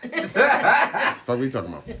credit. Fuck we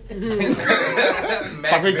talking about?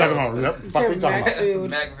 Fuck we talking about? Yep. Fuck we talking about?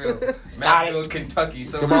 Macville. Macville, Kentucky.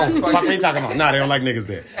 So Come on. Fuck we talking about? Nah, they don't like niggas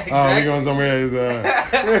there. We going somewhere is a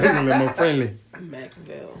little more friendly.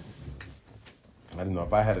 Macville. I don't know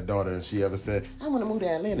if I had a daughter and she ever said, I want to move to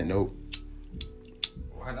Atlanta. Nope.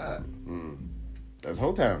 Why not? That's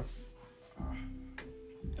whole town.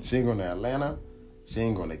 She ain't going to Atlanta. She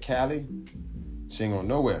ain't going to Cali. She ain't going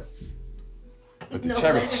nowhere. But the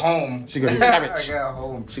Chabbage. Home. She go to I Chabbage. got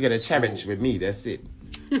home. She got to Chabbage with me. That's it.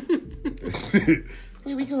 That's it.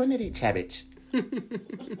 Where we going to the Chabbage? You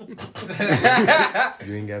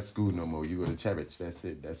ain't got school no more. You go to Chabbage. That's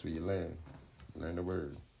it. That's where you learn. Learn the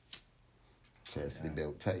word. Chastity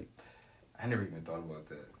belt tight. I never even thought about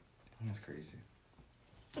that. That's crazy.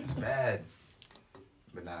 It's bad.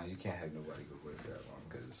 But nah, you can't have nobody go with that long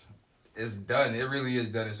because it's done. It really is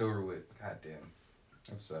done. It's over with. God damn.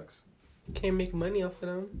 That sucks. Can't make money off of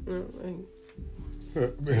them.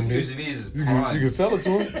 Using these is You pawn. can sell it to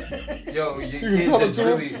him. Yo, your can kids sell it is to 'em.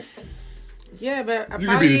 really... Yeah, but You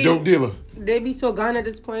can be the dope dealer. They be so gone at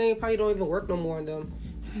this point, probably don't even work no more on them.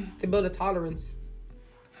 They build a tolerance.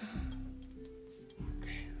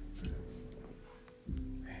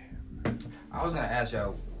 I was gonna ask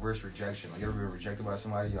y'all worst rejection. Like, you ever been rejected by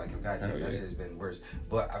somebody? Like, oh, God damn, that shit's been worse.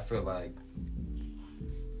 But I feel like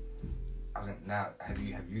now, have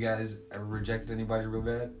you guys ever rejected anybody real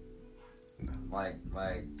bad? No. Like. No,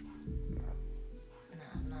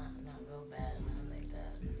 not real bad. Nothing like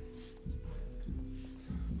that.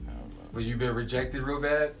 But you been rejected real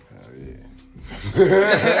bad? Oh,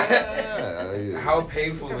 yeah. How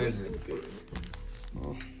painful is it?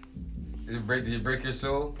 Did it break your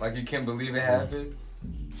soul? Like you can't believe it happened?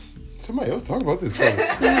 Somebody else talk about this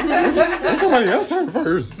first. Let somebody else turn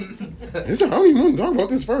first. I don't even want to talk about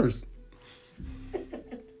this first.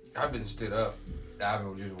 I've been stood up.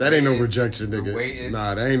 That ain't no rejection, nigga. Waiting,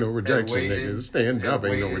 nah, that ain't no rejection, waiting, nigga. Stand up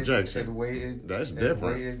ain't no rejection. Waiting, That's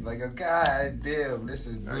different. Waiting, like, God damn, this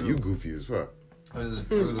is brutal. You goofy as fuck. This is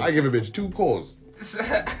brutal. I give a bitch 2 calls. You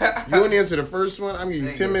don't answer the first one, I'm giving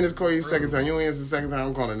you 10 minutes, call you the second time. You don't answer the second time,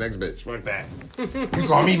 I'm calling the next bitch. Fuck that. You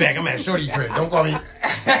call me back, I'm at Shorty crib. Don't call me. Don't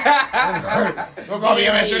call me,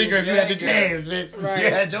 I'm at Shorty crib. You had your chance, bitch. Right.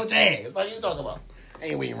 You had your chance. What are you talking about? I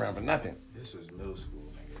ain't waiting around for nothing. This was middle school,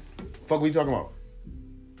 nigga. Fuck what you talking about?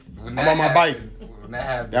 When I'm that on my bike. When that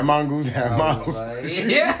happened. That mongoose had I mouse. was like,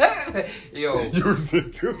 yeah. Yo. Yours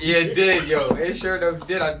did too. Yeah, it did, yo. It sure enough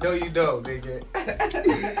did. I know you know, nigga.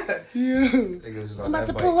 Yeah. Nigga was on I'm about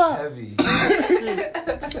that to pull bike up.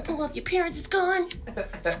 heavy. Pull up, your parents is gone. Get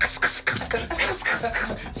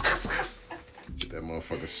that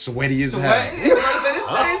motherfucker sweaty as hell. Sweat. It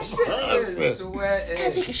was the same shit. Sweat. Can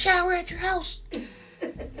I take a shower at your house?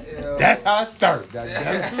 Yo. That's how I start.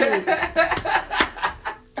 Goddamn.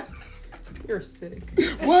 You're sick.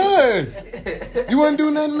 What? You wasn't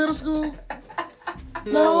doing that in middle school?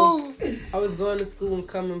 No. I was going to school and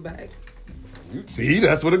coming back. See,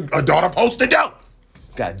 that's what a daughter supposed to do.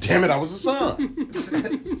 God damn it, I was a son.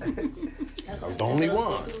 That's I was the only one.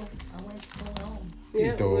 I went to school home.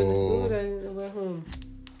 Yeah, I Ito. went to school, then I went home.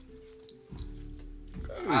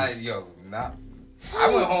 I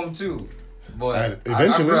went home too, but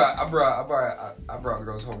Eventually. I brought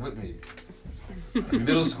girls home with me.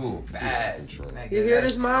 Middle school, bad. Nigga, You hear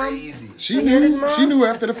that's this, Mom? Crazy. She knew. She knew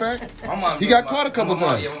after the fact. My mom, He got caught a couple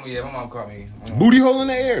times. Yeah, my mom caught me. Booty hole in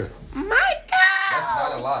the air. My God! That's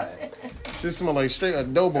not a lie. Shit smell like straight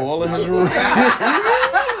adobo all in his room. Who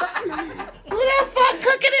the fuck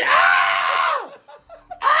cooking it?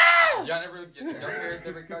 Your parents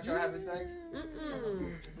never caught y'all having sex?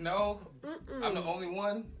 No? I'm the only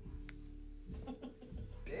one?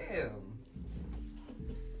 Damn.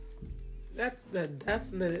 That's the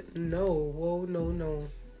definite no. Whoa, no.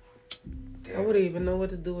 Damn. I wouldn't even know what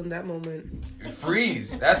to do in that moment.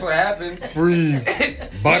 Freeze. That's what happened. Freeze.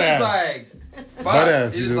 Butt ass. Like, Butt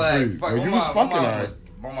ass. He You was just like, freeze. fuck, Oh, my you mom, was fucking my mom alright. was-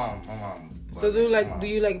 My mom. So do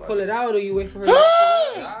you pull it out or you wait for her?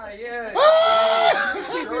 Yeah.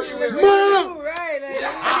 Sure you went Mom. Right.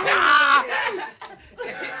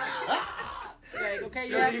 Like, okay,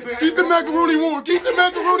 Sure yeah. you went- Keep the macaroni warm. Keep the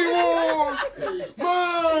macaroni warm.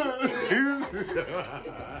 Mom.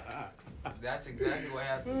 That's exactly what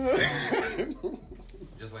happened.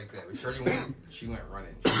 Just like that. But Shorty she went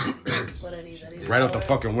running. What are these? Right out the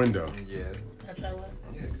fucking window. Yeah. Can I try one?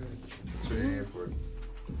 Yeah, good. That's what they're here for.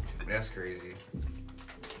 That's crazy.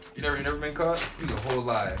 You never been caught? You the whole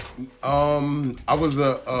lie. I was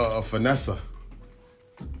a finesser.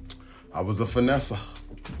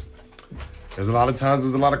 There's a lot of times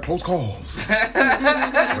there's a lot of close calls.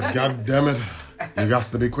 But God damn it, you got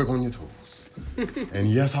to be quick on your toes. And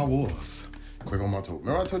yes, I was quick on my toes.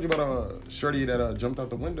 Remember I told you about Shorty that jumped out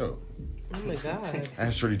the window? Oh my God. I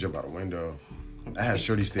had Shorty jump out a window. I had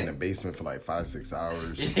Shorty stay in the basement for like 5-6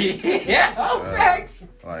 hours. Yeah,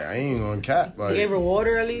 facts. Like, I ain't gonna cap. Like, You gave her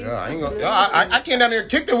water at least? yeah, I ain't gonna. I came down there and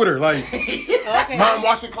kicked it with her. Like, Okay. Mom,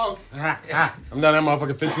 wash your clothes. I'm down there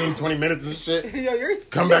motherfucking 15, 20 minutes and shit. Yo, you're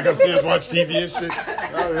Come back upstairs, watch TV and shit.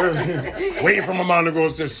 Waiting for my mom to go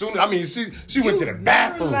upstairs. Soon, I mean, she went to the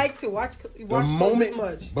bathroom. Like to watch The clothes moment, this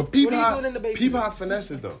much. but people, What are you doing in the basement? people how finesse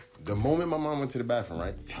it though. The moment my mom went to the bathroom,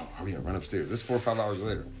 right? Yo, hurry up, run upstairs. This 4 or 5 hours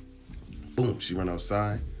later. Boom, she run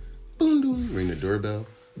outside. Boom, boom, ring the doorbell.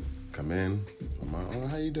 Come in. My mom, oh,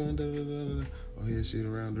 how you doing? Da, da, da, da. Oh yeah, she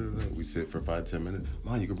around. Da, da, da. We sit for 5-10 minutes.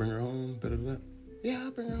 Mom, you can bring her home. Da, da, da. Yeah,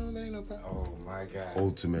 I'll bring her home. There ain't no problem. Oh my God.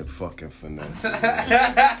 Ultimate fucking finesse.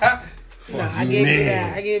 Nah, I gave you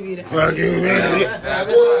that. I gave you that. Fuck you, man. That's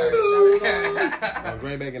fire.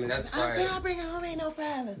 Right back in the That's fire. I'll bring her home. Ain't no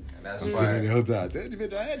problem. That's I'm sitting fire. the whole time. Damn,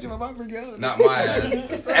 bitch, I had you. My mom bring you home. Not my ass.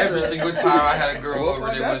 Every single time I had a girl over,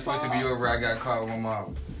 they that's wasn't supposed to be over, I got caught with my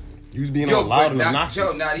mom. You was being all loud but and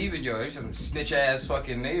obnoxious. not even, yo. There's some snitch ass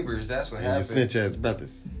fucking neighbors. That's what And your happened. snitch ass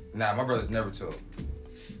brothers. Nah, my brothers never told.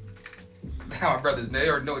 My brothers, they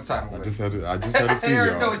already know what time it I was. just had to see They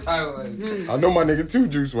already know y'all. what time it was. I know my nigga Two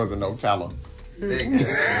Juice wasn't no teller.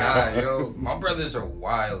 Nah, yo, my brothers are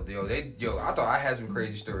wild, yo. I thought I had some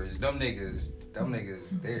crazy stories. Them niggas,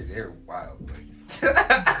 they're wild.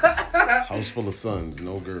 House full of sons,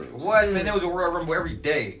 no girls. What, man? There was a Royal Rumble every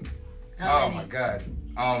day. How Oh many? my God.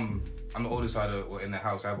 I'm the oldest in the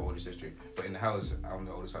house. I have an older sister, but in the house, I'm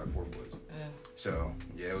the oldest out of 4 boys. So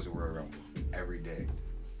yeah, it was a Royal Rumble every day.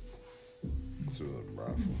 She was a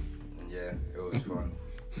rifle. And yeah, it was fun.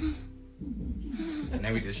 And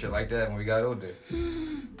then we did shit like that when we got older.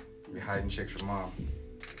 We hiding chicks from mom.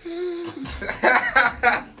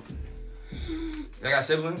 They got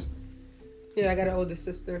siblings? Yeah, I got an older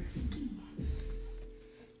sister.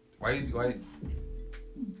 Why?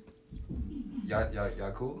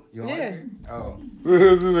 Y'all cool? You don't Yeah. like her? Oh.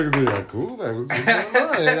 This nigga said, yeah, cool. That was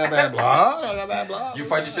blah, blah, blah. You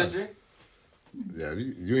fight your sister? Yeah,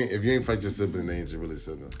 if you ain't fight your sibling, they ain't your really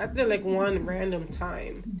sibling. I feel like one random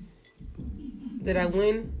time. Did I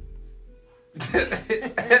win?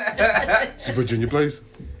 She put you in your place?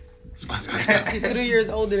 Squat. She's 3 years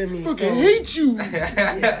older than me. Fucking So hate you.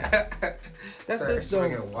 that's Start just dope.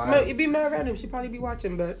 swinging wild. It'd be mad random. She'd probably be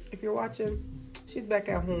watching, but if you're watching, she's back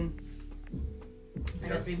at home. I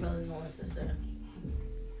got 3 brothers and 1 sister.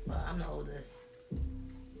 But I'm the oldest,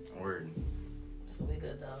 Word. so we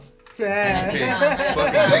good though. Yeah.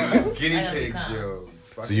 Fucking guinea I gotta be pigs, calm. yo.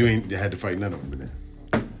 So you ain't had to fight none of them, man.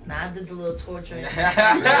 Nah, I did the little torturing.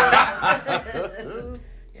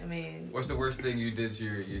 I mean, What's the worst thing you did to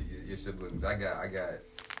your siblings? I got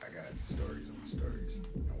stories on stories.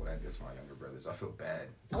 And what I did to my younger brothers. I feel bad.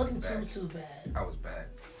 I wasn't Bad. too bad. I was bad.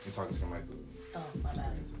 I'm talking to the mic. Oh, my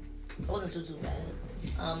bad. I wasn't too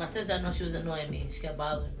bad. My sister, I know she was annoying me. She kept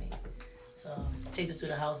bothering me. So I chased her through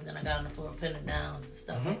the house, and then I got on the floor, pinned her down,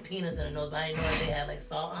 stuff like peanuts in her nose. But I didn't know that they had like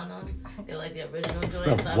salt on them. They were like the original joints.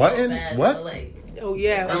 Stuff So I what felt in- bad. what? So, like, Oh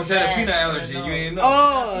yeah. You said a peanut allergy. You ain't know.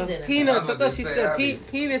 Oh, No, she didn't. peanuts. I I was thought she just said saying,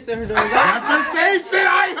 penis in her nose. That's the same shit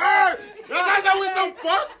I heard. You guys know what the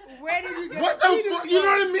fuck? Where did you get What the fuck? You know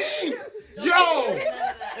what I mean? Yo!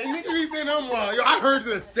 And niggas be saying I'm wild. Yo, I heard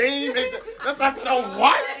the same. That's why I said, oh,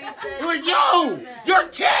 what? I'm like, yo, you're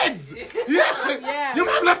kids. Yeah. Your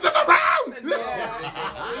mom left us around.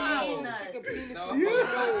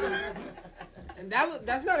 And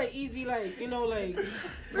that's not an easy like They done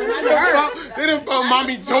found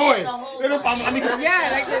mommy joy. They done found mommy joy.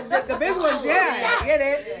 yeah, like the big ones, yeah,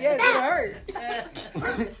 they hurt.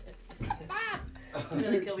 she's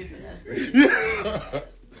gonna kill me for that.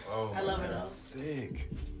 Oh, I love her though. Sick.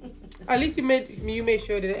 At least you made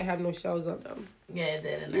sure they didn't have no shells on them. Yeah, it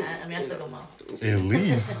did. And I took them off. At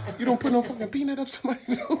least. You don't put no fucking peanut up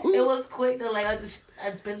somebody's It nose. was quick though. Like I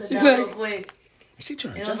bent it She's down like- real quick. She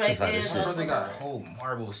trying to It was justify right this there, shit. My brother got a whole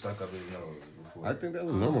marble stuck up his nose before. I think that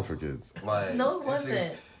was normal for kids. Like, No, it this is-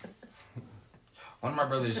 wasn't. One of my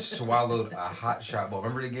brothers swallowed a Hot Shot ball.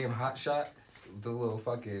 Remember the game Hot Shot? The little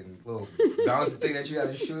bounce thing that you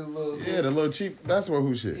had to shoot a little. Yeah, the little cheap basketball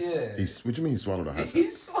hoop shit. Yeah. What you mean he swallowed a hot shot? He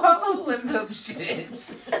swallowed one of them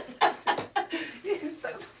shits. He's so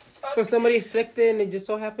So somebody flicked it and it just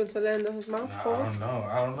so happened to land on his mouth.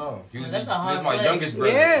 I don't know. He was, That's a he hard was my flick. youngest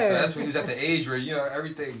brother. Yeah. So that's when he was at the age where, you know,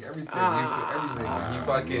 everything.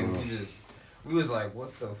 We was like,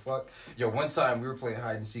 what the fuck? Yo, one time we were playing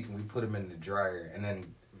hide and seek and we put him in the dryer and then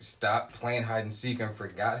stopped playing hide and seek and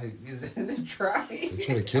forgot he was in the tribe. They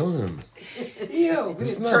trying to kill him. Yo, we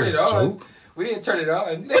It's didn't not turn a it on. joke. We didn't turn it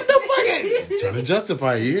on. What the fuck? Trying to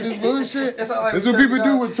justify it. You hear this bullshit? That's all I That's what turned people it do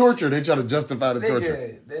on. with torture. They try to justify the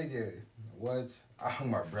torture. Nigga. What? I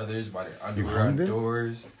hung my brothers by their You underwear hung on them?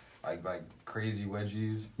 doors. Like crazy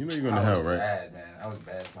wedgies. You know you're going to hell, right? Bad, man. I was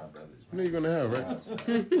bad to my brothers. You know you're going to hell, right?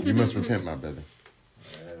 You must repent, my brother.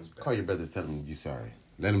 Yeah, it was bad. Call your brothers, tell them you're sorry.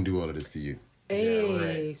 Let them do all of this to you.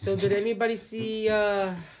 Hey, right. so did anybody see?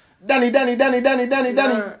 Danny.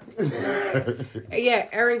 Yeah,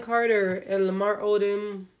 Aaron Carter and Lamar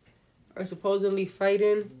Odom are supposedly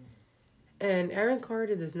fighting, and Aaron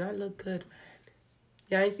Carter does not look good, man.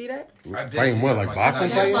 Y'all ain't see that? I did Fighting see what, something like boxing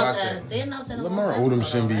that. Yeah, fighting? about Boxing. that. They announced it a Lamar long time Odom ago,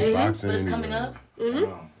 shouldn't be right? boxing But it's anyway. coming up.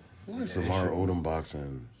 What's Lamar Odom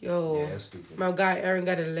boxing? Yo, Yeah, that's stupid. my guy Aaron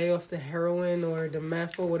got to lay off the heroin or the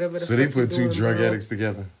meth or whatever. The So they fuck put he two doing, drug bro. addicts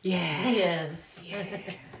together? Yeah, Yes.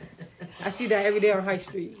 I see that every day on High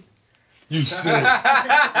Street. You sick. I'm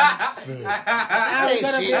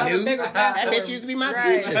gonna be on a bigger platform. to be my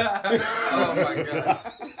Right. Oh my god.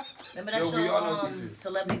 Remember that Yo, we all know show, teachers.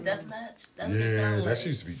 Celebrity Deathmatch? That's what it Yeah, sound that like. shit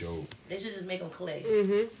used to be dope. They should just make them click.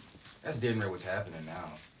 That's damn near what's happening now.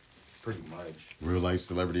 Pretty much. Real life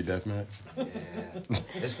celebrity deathmatch. Yeah.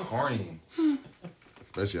 It's corny.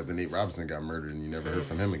 Especially after Nate Robinson got murdered and you never heard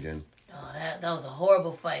from him again. Oh, that was a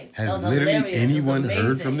horrible fight. That Has was literally hilarious. It was anyone heard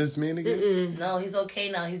amazing. from this man again? No, he's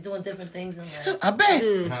okay now. He's doing different things in life. I bet. I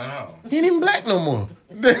don't know. He ain't even black no more.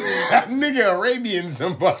 That nigga Arabian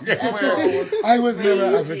somebody. I was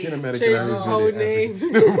never African American. Change I his was whole really name.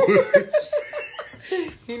 African.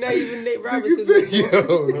 He not even Nate Robinson. Yo,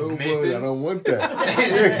 no, Nathan. boy, I don't want that.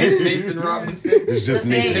 Nathan Robinson. It's just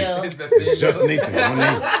Nathan. Nathaniel. It's the It's just Nathan. One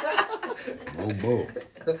name. Oh, boy.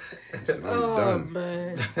 I'm Oh done.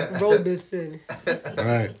 man, Robinson.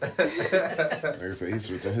 Right. Like I said, he's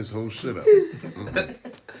switching his whole shit up.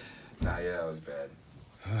 Nah, yeah, that was bad.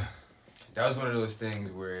 That was one of those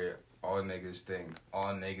things where all niggas think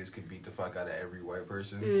all niggas could beat the fuck out of every white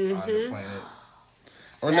person on the planet.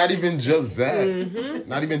 Or not even just that.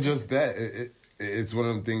 Not even just that. It's one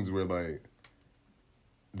of them things where, like,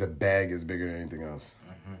 the bag is bigger than anything else.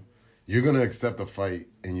 You're going to accept a fight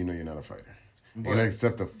and you know you're not a fighter. You're going to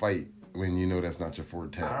accept a fight when you know that's not your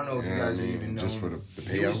forte. I don't know if you what guys I mean? even know. Just for the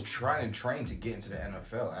He was payout. trying to train to get into the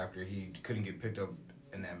NFL after he couldn't get picked up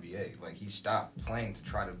in the NBA. Like, he stopped playing to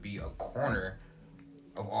try to be a corner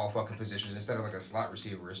of all fucking positions instead of like a slot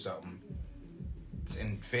receiver or something.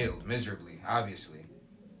 And failed miserably, obviously.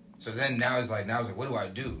 So then now it's like, what do I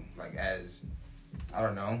do? Like, as, I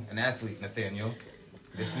don't know, an athlete, Nathaniel.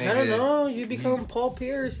 This nigga, I don't know. You become Paul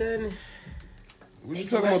Pierce, and What you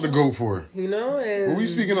talking about the GOAT for? you know, and What we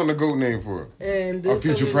speaking on the GOAT name for? and do Our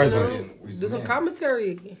future some, president. You know, do some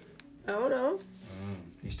commentary. I don't know.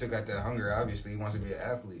 He still got that hunger, obviously. He wants to be an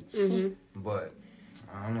athlete. But,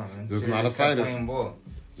 I don't know, man. Just He not a just kept fighter. playing ball.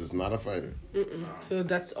 Just not a fighter. So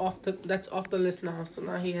that's off the list now. So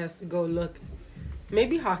now he has to go look.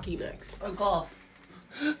 Maybe hockey next. Or golf.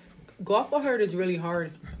 Golf, I heard, is really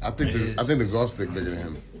hard. I think the golf stick bigger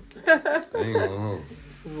than him. I ain't gonna hold.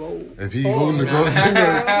 Whoa. If he holding the golf stick,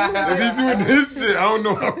 if he's doing this shit, I don't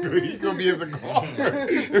know how good he gonna be as a golfer.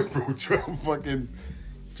 Bro, try to fucking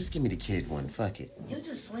just give me the kid one. Fuck it. You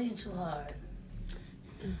just swinging too hard.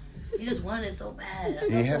 You just want it so bad. I He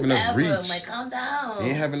feel ain't so have enough bad for him. reach. Like, calm down. He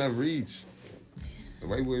ain't have enough reach. The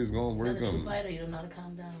white boy is gonna You're work not a true him. fighter. You don't know how to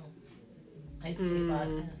calm down. I used to take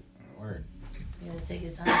boxing. Word. You gotta take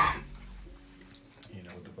your time. You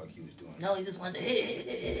know what the fuck he was doing. No, he just wanted to hit.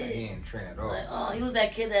 He didn't train at all. Like, oh, he was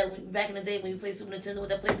that kid that back in the day when you played Super Nintendo,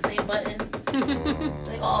 that played the same button.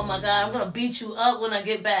 Like, oh my god, I'm gonna beat you up when I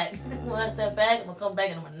get back. When I step back, I'm gonna come back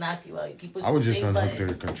and I'm gonna knock you out. You keep pushing I would the just same unhook button.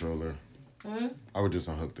 their controller. I would just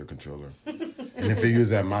unhook their controller. And if it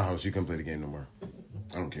was at my house, you couldn't play the game no more.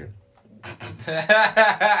 I don't care.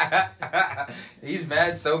 He's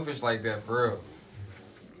mad selfish like that, for real.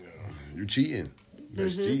 You cheating.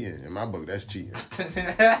 That's cheating. In my book, that's cheating.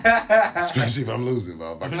 Especially if I'm losing,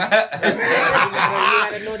 motherfucker.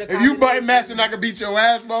 If you button mashing, I can beat your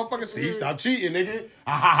ass, motherfucker. See, stop cheating, nigga.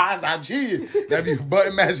 Ha ha ha, stop cheating. Now if you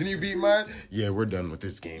button mashing, you beat mine. Yeah, we're done with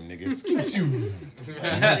this game, nigga. Excuse you.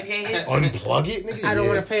 Okay. Unplug it, nigga. I don't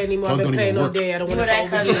want to pay anymore. I've Plug been don't paying even all work. day. I don't You want were to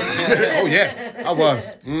that overheat. cousin. Oh yeah, I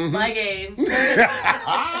was. My game.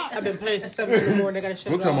 I've been playing since 7 in the morning. I gotta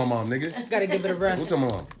shut Don't it tell my off. mom, nigga. Gotta give it a Don't rest. tell my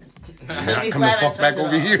mom. I'm Not coming glad I fuck back turned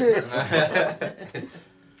over it here.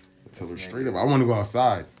 Tell her straight up. I want to go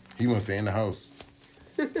outside. He wants to stay in the house.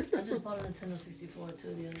 I just bought a Nintendo 64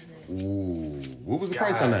 too the other day. Ooh, what was the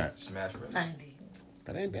price on that? Smash Bros. 90.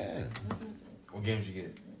 That ain't bad. What games you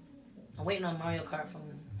get? I'm waiting on Mario Kart from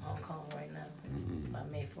Hong Kong right now by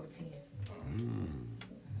May 14th.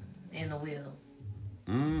 In the wheel.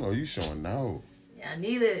 Oh, you showing out. Yeah, I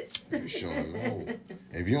need it. You showing out.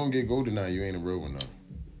 If you don't get GoldenEye, you ain't a real one, though.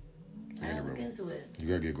 I gotta look into it. You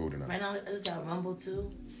gotta get GoldenEye. Right now, I just got Rumble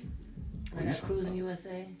 2. And I got Cruising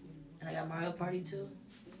USA. And I got Mario Party 2. Hell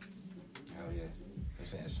yeah. I'm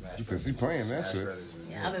saying Smash You Brothers. you playing that Smash shit. Brothers was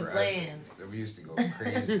Yeah, it I've been for us. playing. We used to go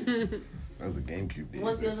crazy. That was the GameCube days.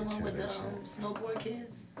 What's the That's other one kid, with the that shit. snowboard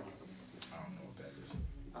kids? I don't know what that is.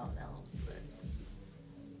 Oh, that one was lit.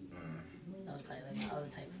 That was probably like my other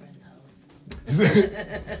type friend's house.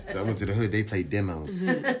 So I went to the hood. They played demos. So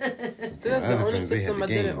that's the My other only friends, they had system the I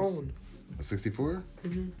didn't games. own. A 64?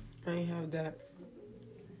 I ain't have that.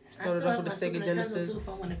 I still Started off have with my the Super Sega Nintendo Genesis. too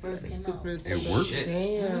from when it first came Super out. Nintendo. It works?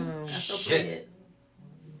 Damn. I still Shit. play it.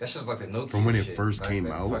 That's just like the Nokia From when it shit. first Like came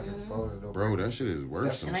that out? fucking photo, Bro, that shit is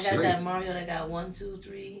worth some And I shit. got that Mario that got 1, 2,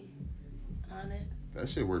 3 on it. That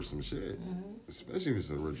shit worth some shit. Especially if it's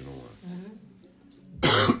the original one.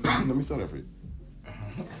 Let me sell that for you.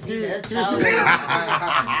 That's childhood.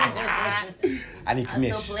 I need I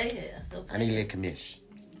still play it. I still play it. commish.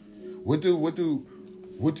 What do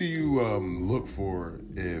you look for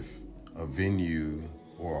if a venue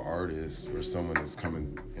or artist or someone is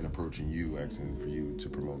coming and approaching you, asking for you to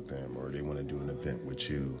promote them, or they want to do an event with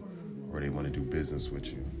you, or they want to do business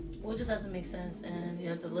with you? Well, it just has to make sense, and you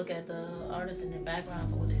have to look at the artist and their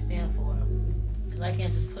background for what they stand for. Because I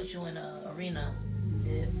can't just put you in an arena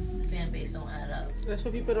if the fan base don't add up. That's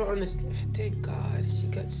what people don't understand. Thank God she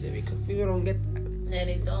got sick because people don't get that. Yeah,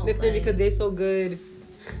 they don't. They think like- because they so good.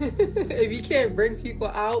 If you can't bring people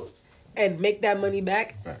out and make that money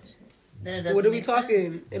back, Facts. then it doesn't what are we make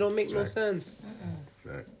talking? sense. It don't make no Right. sense.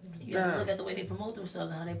 Fact. You have to Nah. look at the way they promote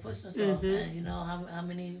themselves and how they push themselves, and you know how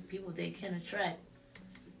many people they can attract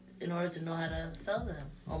in order to know how to sell them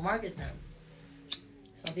or market them.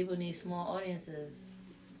 Some people need small audiences.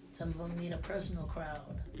 Some of them need a personal crowd.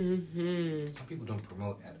 Some people don't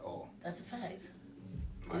promote at all. That's a fact.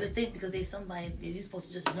 They just think because they somebody, you're supposed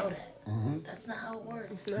to just know that. That's not how it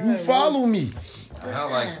works. You follow me. And I'm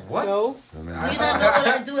like, Listen. what? So, You don't know what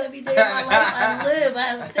I do every day of my life. I live. I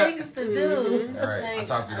have things to do. All right, I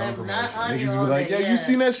talk to your own I'm not promotion. on Niggas your be like, yo, yeah. you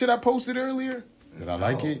seen that shit I posted earlier? Did I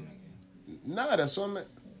like No. it? Nah, that's what I meant.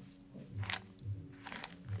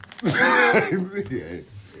 Yeah.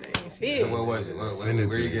 see So it. what was it? Send it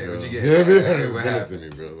Where to you me, get? bro. What'd you get? Yeah, What man. Send it happened? to me,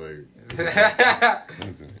 bro. Like, send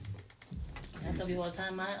it to me. I tell people all the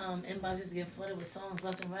time, my inbox used to get flooded with songs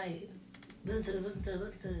left and right. Listen to this, listen to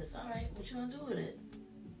this, listen to this. All right, what you gonna do with it?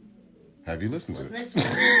 Have you listened to What's it? next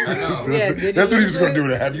one? I know. Yeah, did That's you what he was listen gonna to do. it?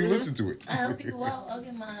 To have you listen to it? I help people out. I'll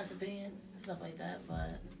give my honest opinion and stuff like that,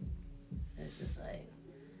 but it's just like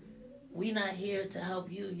we not here to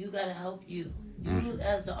help you. You gotta help you. You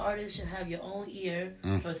as the artist should have your own ear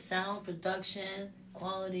for sound, production,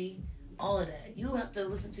 quality, all of that. You have to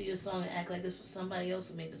listen to your song and act like this was somebody else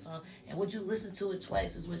who made the song. And would you listen to it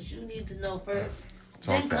twice is what you need to know first.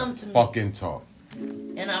 Talk Then come that to me. fucking talk.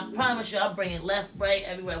 And I promise you, I'll bring it left, right,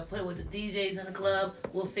 everywhere. I'll put it with the DJs in the club.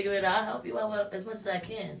 We'll figure it out. I'll help you out as much as I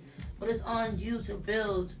can. But it's on you to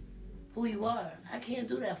build who you are. I can't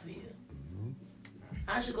do that for you.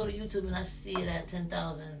 I should go to YouTube and I should see it at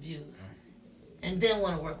 10,000 views. And then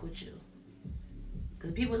want to work with you.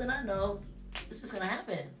 Because people that I know, it's just going to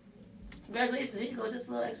happen. Congratulations, here you go, just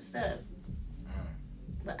a little extra step.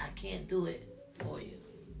 But I can't do it for you.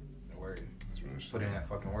 Don't worry. Put in that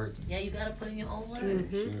fucking work. Yeah, you got to put in your own work.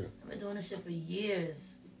 Shit. I've been doing this shit for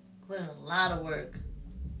years. Put in a lot of work.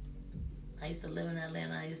 I used to live in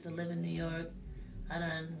Atlanta. I used to live in New York.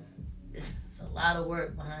 It's a lot of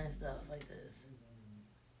work behind stuff like this.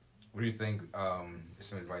 What do you think is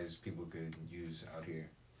some advice people could use out here?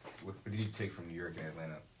 What do you take from New York and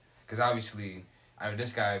Atlanta? Because obviously,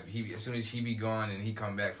 this guy, as soon as he be gone and he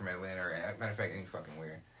come back from Atlanta, or matter of fact, any fucking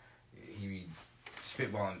where, he be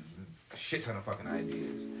spitballing a shit ton of fucking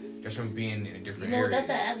ideas just from being in a different You know, area. that's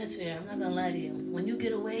that atmosphere. I'm not gonna lie to you. When you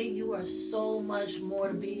get away, you are so much more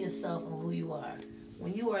to be yourself and who you are.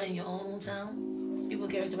 When you are in your own hometown, people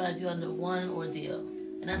characterize you under one ordeal.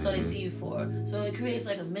 And that's all they see you for. So it creates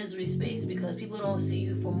like a misery space because people don't see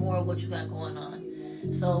you for more of what you got going on.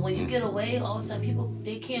 So when you get away, all of a sudden people,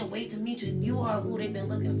 they can't wait to meet you. You are who they've been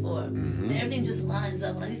looking for. And everything just lines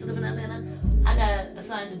up. When I used to live in Atlanta, I got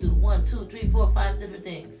assigned to do 1, 2, 3, 4, 5 different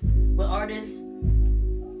things. With artists,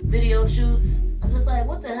 video shoots. I'm just like,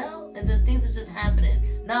 what the hell? And then things are just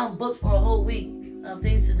happening. Now I'm booked for a whole week of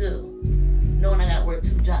things to do. Knowing I gotta work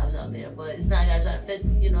 2 jobs out there. But now I gotta try to fit,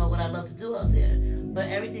 what I love to do out there. But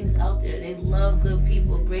everything's out there. They love good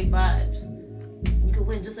people, great vibes. You could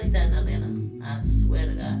win just like that in Atlanta. I swear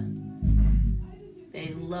to God.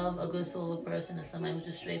 They love a good soul person and somebody who's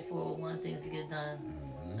just straightforward, want things to get done.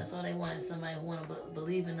 That's all they want. Somebody who want to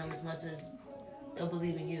believe in them as much as they'll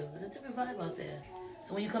believe in you. There's a different vibe out there.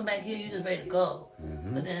 So when you come back here, you're just ready to go.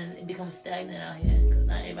 But then it becomes stagnant out here because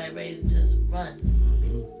not everybody ready to just run.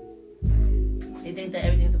 They think that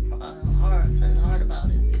everything's hard. Something's hard about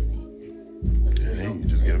it. Excuse me. Yeah, you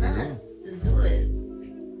just get up and go. Just do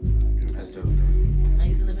it. That's dope. I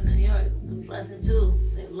used to live in New York. Blessing too.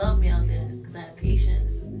 They love me out there because I have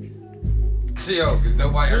patience. See, yo, because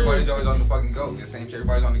everybody's always on the fucking go. The same shit,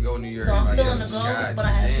 everybody's on the go in New York. So I'm Like, still yo, on the go, God but I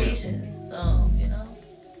have damn. patience. So, you know,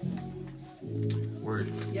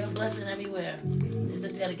 Word. you're a blessing everywhere. It's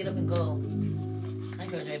just you gotta get up and go. I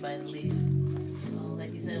encourage everybody to leave. So,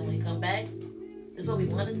 like you said, when you come back, this is what we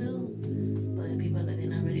want to do, but people are like, they're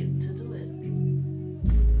not ready to do it.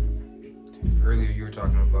 Earlier, you were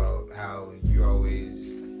talking about how you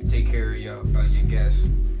always take care of your guests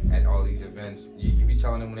at all these events. You be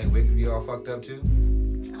telling them when they wigs be all fucked up too?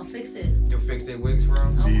 I'll fix it. You'll fix their wigs for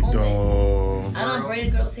them? I'll comb it. Dito. I don't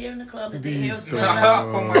braid girls here in the club if their hair was Dito. sweating out.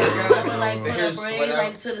 Oh my God. I would like The put hair a braid sweat out.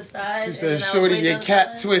 like to the side. She and said, then I'll "Shorty, braid your the cat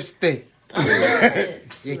side. twisted. I'll fix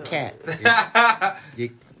it. Your cat. Your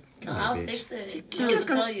No, I'll fix it. I have to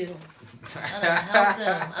tell you. I don't help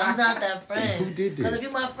them. I'm not that friend. Who did Because if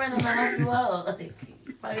this? you're my friend, I'm gonna help you out. Like,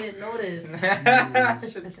 you probably didn't notice.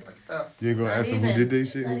 Shit fucked up. You ain't gonna ask them who did they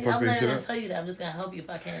shit? Who I'm fucked not their even shit gonna up? tell you that. I'm just gonna help you if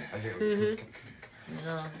I can. I get it. You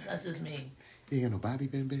know, that's just me. You ain't got no bobby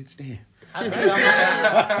pin, bitch. Damn. I'll take it on my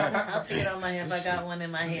hair. I'll take it on my hair if I got one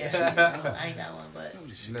in my hair. I ain't got one, but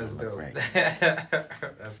This shit That's don't look dope. right.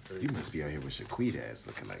 That's crazy. You must be out here with Shaquita ass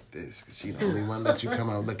looking like this. Cause she the only one let you come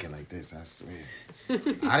out looking like this, I swear.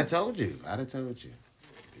 I'd have told you.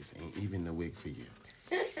 This ain't even the wig for you.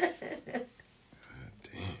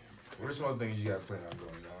 What are some other things you got planned on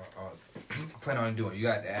doing, y'all? Plan on doing? You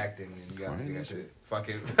got the acting and you got Fine. that shit.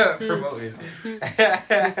 Fucking promoting.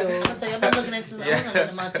 I'll tell you, I've been looking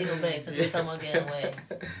into Montego Bay since we're talking about getting away.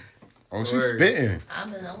 Oh, she's Word. spitting. I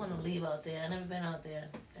want to leave out there. I've never been out there,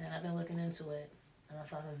 and I've been looking into it. And I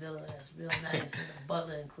found a villa that's real nice with a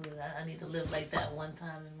butler included. I need to live like that one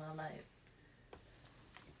time in my life.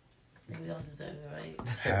 I think we all deserve it, right?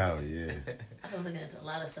 Hell yeah. I've been looking into a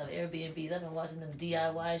lot of stuff. Airbnbs. I've been watching them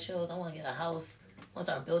DIY shows. I want to get a house. I want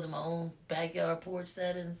to start building my own backyard porch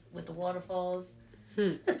settings with the waterfalls.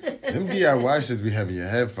 Them DIY shits be having your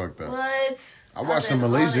head fucked up. What? I watched some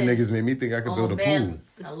Malaysian niggas make me think I could build a pool.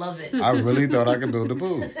 I love it. I really thought I could build a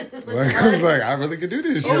pool. Like, I was like, I really could do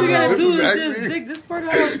this shit. All we bro. gotta This do is is actually- just dig this part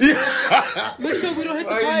out. Make sure we don't hit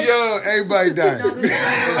the pipe. Yo, everybody died.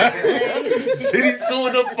 City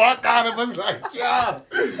suing the fuck out of us. Like, yo,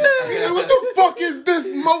 what the fuck is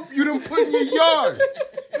this moat you done put in your yard?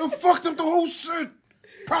 You fucked up the whole shit.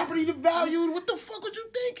 Property devalued. What the fuck was you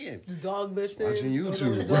thinking? The dog missing. Watching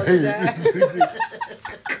YouTube. The dog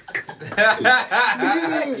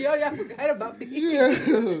died. Yo, y'all forgot about me. Yeah.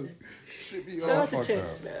 Shit be all Shout out to fucked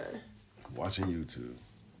Chance, up. man. Watching YouTube.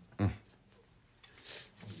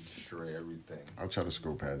 Destroy everything. I'll try to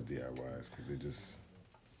scroll past DIYs because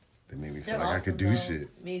they make me feel They're like I awesome, could do though. shit.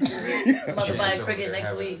 Me too. I'm about to buy a Chance over cricket there next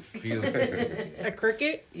having week. a field. A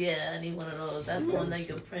cricket? Yeah, I need one of those. That's the one that you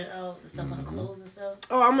can print out the stuff on the clothes and stuff.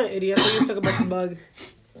 Oh, I'm an idiot. I thought you were talking about the bug.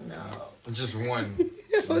 No. Just one.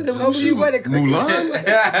 The moment you went a cricket. Mulan?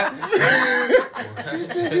 She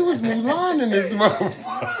said it was Mulan in this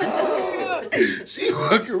motherfucker. She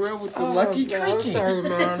walking around with the lucky God, I'm cricket. sorry,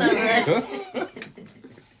 man.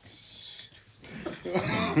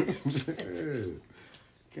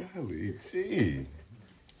 Golly, gee.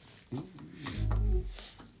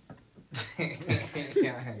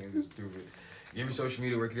 It's stupid. Give me social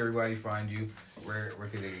media. Where can everybody find you? Where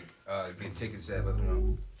can they get tickets at? Let them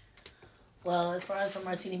know. Well, as far as for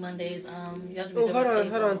Martini Mondays, you have to Oh, reserve hold a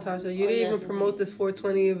on, table. Tasha. You didn't yes, even promote indeed. this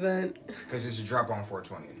 420 event. Because it's a drop on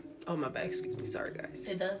 420. Oh, my bad. Excuse me. Sorry, guys.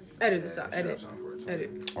 It does. Edit this out. Yeah, it Edit. drops on 420.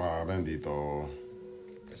 Edit. Bendito.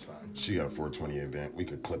 It's fine. She got a 420 event. We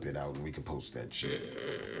could clip it out and we could post that shit.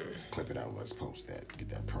 Let's clip it out. Let's post that. Get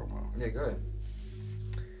that promo. Yeah, go ahead.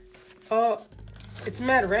 Oh, it's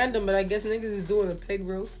mad random, but I guess niggas is doing a pig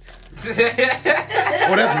roast.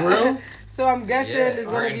 Oh, that's real? So I'm guessing there's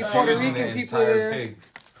gonna be Puerto Rican people there. Pig.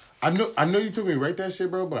 I know you told me to write that shit,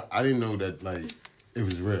 bro, but I didn't know that, like, it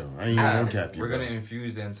was real. I ain't even know cap you. We're bro. going to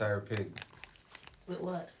infuse the entire pig. With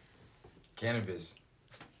what? Cannabis.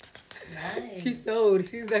 Nice. She sold.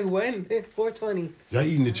 She's like, when? 420. Y'all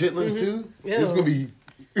eating the chitlins too? Yeah. It's gonna be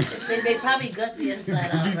They probably gut the inside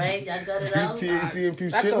out, right? Y'all gut it out? THC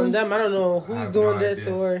infused That's chitlins? on them. I don't know I who's have doing no this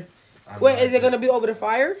idea. or. I have Wait, no is it idea. gonna be over the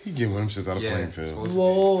fire? You get one of them shits out of Yeah, Plainfield. supposed to be.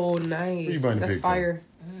 Whoa, Where you nice. buying the That's pig from? fire.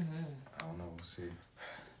 I don't know. We'll see.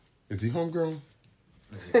 Is he homegrown?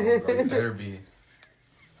 Let's see, it better be.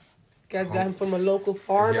 Guys got him from a local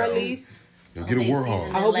farm Yeah. at least. Yo, get a warhol.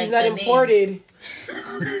 I hope he's not Benin. imported.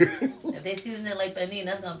 If they season it like Benin,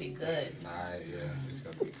 that's gonna be good. Nah, yeah, it's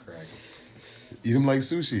gonna be crack. Eat him like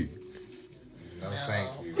sushi. No, No. thank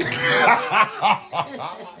you.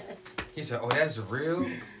 He said, "Oh, that's real."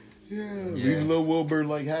 Yeah. Yeah. Leave Lil Wilbur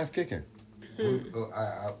like half kicking. We'll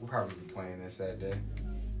probably be playing this that day.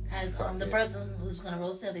 Has Fuck the yeah. person who's gonna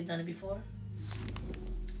roast it, have they done it before?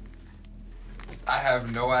 I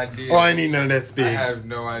have no idea. Oh, I ain't eat none of that I spig. have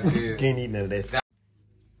no idea. Can't eat none of that. It's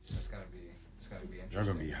gonna be interesting. Y'all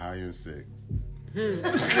gonna be high and sick. And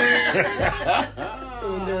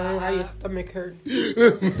how your stomach hurts.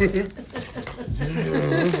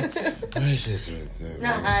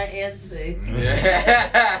 Nah, I answer.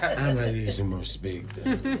 Yeah. I might eat some more spig though.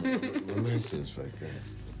 Like this like that.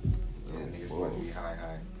 Niggas want to be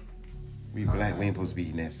high. We black, we ain't supposed to be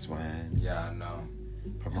eating that swine. Yeah, I know.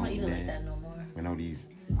 I don't eat it like that no more. When all these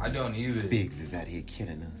I don't either. spigs is out here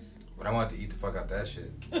killing us. But I want to eat the fuck out that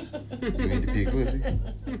shit. You ate the pig pussy?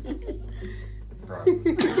 Bro.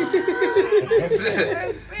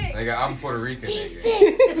 Nigga, I'm Puerto Rican, nigga.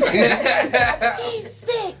 He's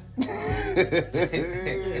sick.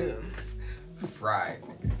 Fried.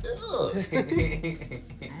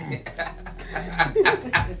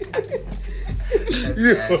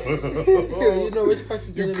 You know which part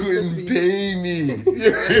is You gonna be couldn't crispy. pay me.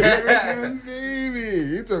 You couldn't pay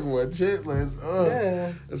me. You talking about chitlins? Oh,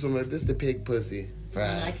 Yeah. That's what I'm like, this the pig pussy. I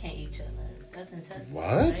Fried. can't eat chitlins. That's intestine. what?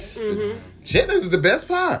 Right? Chitlins is the best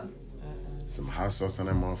part. Some hot sauce on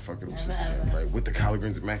that motherfucker. Them shits Never, together, right? With the collard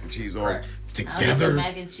greens and mac and cheese all Right. I would together. do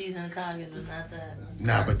mac and cheese and collards, but not that.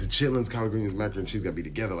 Nah, but the chitlins, collard greens, mac and cheese gotta be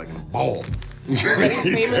together like in a ball.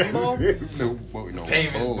 Famous bowl? No,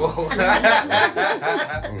 Famous bowl. bull. Ew,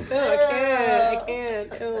 I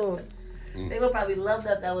can't. Ew. They would probably love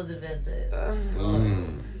that was invented.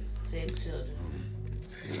 Save the children.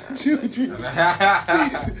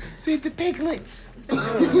 Save the piglets.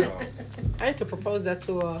 I need to propose that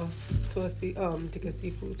to a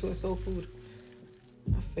seafood, to a soul food.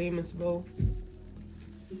 A famous bowl.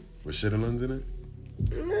 With chitlins in it?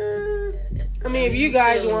 I mean, if you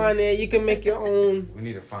guys want it, you can make your own. We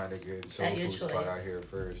need to find a good soul At your food spot choice. out here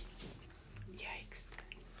first. Yikes.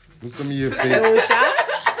 What's some of your favorite? Own shop?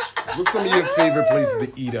 What's some of your favorite places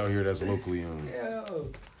to eat out here that's locally owned?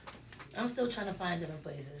 I'm still trying to find different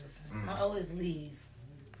places. I always leave.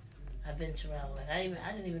 I venture out. Like I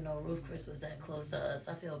didn't even know Ruth Chris was that close to us.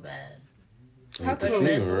 I feel bad. In the How come?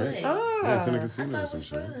 casino, right? Yeah, it's in the Ah. I casino thought or it some was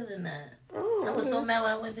shit. further than that. Oh, I was so mad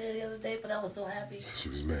when I went there the other day, but I was so happy. She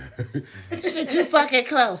was mad. This shit too fucking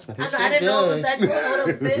close, but I, this I shit didn't know it was good. that close. I would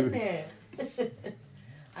have been there.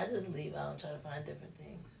 I just leave out and try to find different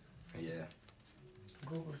things. Yeah.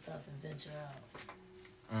 Google stuff and venture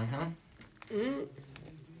out. Mm-hmm.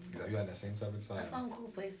 You had that same type of I time. found cool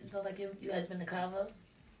places. So like you guys been to Cava?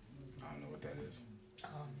 I don't know what that is. Oh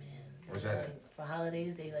man. Where's that at? Like, for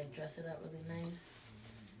holidays, they like dress it up really nice.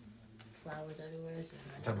 Flowers everywhere. It's just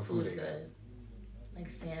nice. What type of The food food's they got? good. Like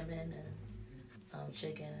salmon and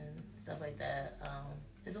chicken and stuff like that.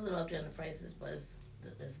 It's a little up there in the prices, but it's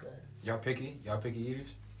good. Y'all picky? Y'all picky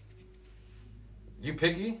eaters? You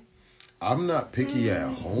picky? I'm not picky at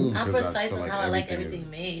home. I'm 'cause precise feel on how I like everything everything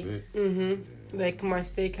is made. sick. Mm-hmm. Like my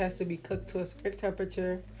steak has to be cooked to a certain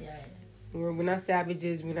temperature. Yeah. We're not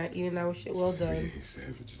savages. We're not eating our shit well done. Yeah,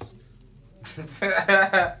 savages.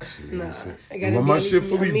 Nah, Shit. I gotta Want be my at shit least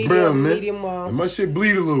fully medium, brown, man. medium well. And my shit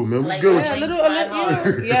bleed a little, man. What's Like good that. with Yeah, a you? little, Fried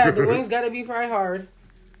hard. yeah, the wings gotta be fried hard.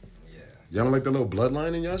 Y'all don't like the little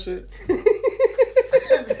bloodline in y'all shit?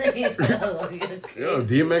 Yo,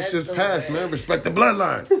 DMX That's just so passed, bad. man. Respect the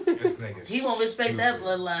bloodline. This nigga. He won't respect that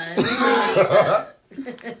bloodline.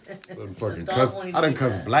 Fucking dog cuss. won't even I done do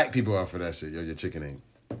cuss that. black people out for that shit. Yo, your chicken ain't.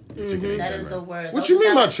 Your chicken ain't That done is the right. worst. What I you was mean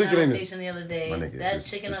having my a chicken ain't- conversation the other day. My nigga, That this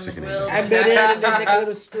chicken on the chicken grill. ain't- I bet it there's like a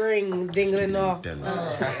little string dingling off. Done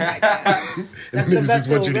Oh, right. That's Niggas the just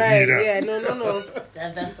vessel, want you to eat right? it up. Yeah, no.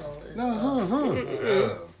 that vessel is.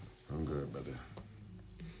 No, I'm good, brother.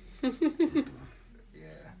 Yeah,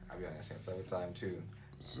 I be on that same type of time too.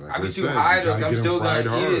 So I be like too said, high you though. gotta I'm get 'em still fried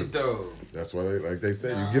gonna hard. eat it though. That's why, like they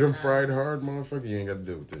said, No, you get them no. fried hard, motherfucker. You ain't got to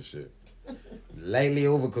deal with this shit. Lightly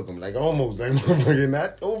overcook them, like almost, like motherfucking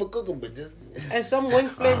not overcook them, but just. And some wing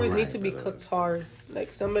flavors need Alright, to be brother. cooked hard.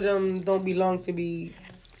 Like some of them don't belong to be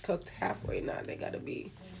cooked halfway. Nah, they gotta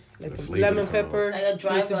be like The the flavor lemon to come pepper. Like a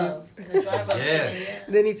dry need to be- rub. Like a dry rub Yeah. chicken, yeah.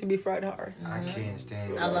 They need to be fried hard. I can't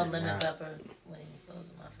stand. I love it. lemon Nah. pepper wings.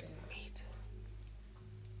 Those are my favorite. Me too.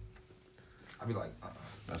 I be like,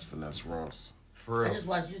 That's finesse Ross. for I real. just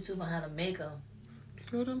watch YouTube on how to make them.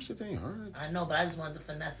 Girl, them shit ain't hard. I know, but I just wanted to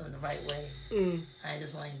finesse them the right way. I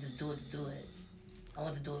just want to just do it to do it. I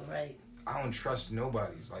want to do it right. I don't trust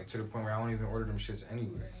nobody's, like, to the point where I don't even order them shits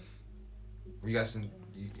anywhere. We got some,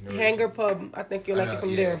 you know. Hanger Pub. I think you'll like it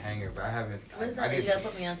from there. Hanger, but I haven't. What's I that? You get gotta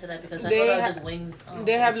put me onto that because I They thought it ha- was just wings.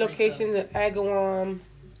 They have West locations in Agawam,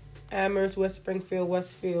 Amherst, West Springfield,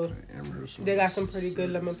 Westfield. Amherst. They got some pretty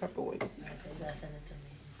good lemon pepper wings. Okay, you gotta send it to me.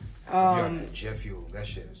 you got that jet fuel. That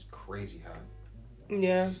shit is crazy hot.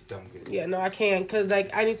 Yeah. It's dumb good. Yeah, no, I can't. Because,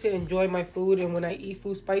 like, I need to enjoy my food. And when I eat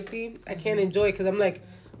food spicy, I can't enjoy it because I'm like,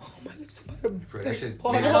 oh, my lips are about Bro, that shit's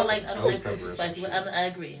pour I it don't out. like Ghost food too peppers. spicy. But I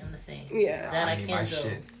agree. I'm the same. Yeah. That I need can't my do.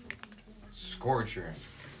 shit. Scorcher.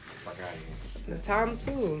 Fuck out of here. The time,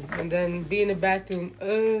 too. And then be in the bathroom. Nah, I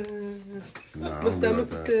My don't be stomach.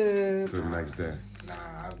 like that. Till the next day. Nah,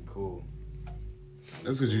 I'm cool.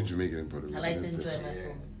 That's because you Jamaican and Puerto I Rican. like to That's enjoy different. my Yeah.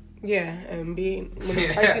 food. Yeah, and being when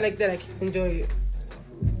it's spicy like that, I can enjoy it.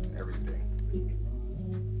 Everything.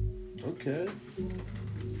 Okay.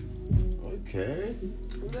 Okay.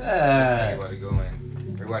 Everybody go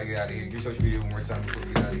in. Everybody get out of here. Give social media one more time before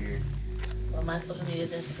we get out of here. Well, my social media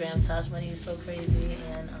is Instagram, Tosh Money is so crazy,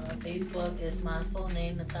 and Facebook is my full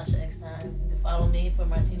name, Natasha Eckstein. You can follow me for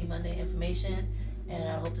Martini Monday information, and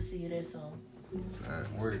I hope to see you there soon.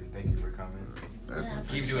 Word. Thank you for coming. Yeah,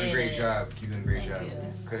 Keep doing a appreciate great it. job. Keep doing a great Thank job.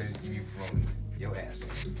 you. Because you be promoting your ass.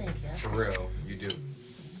 Thank you. For real, you do.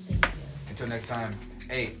 Thank you. Until next time.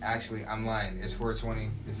 Hey, actually, I'm lying. It's 420.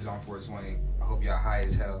 This is on 420. I hope y'all high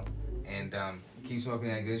as hell. And keep smoking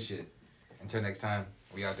that good shit. Until next time,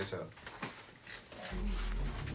 we out this hell.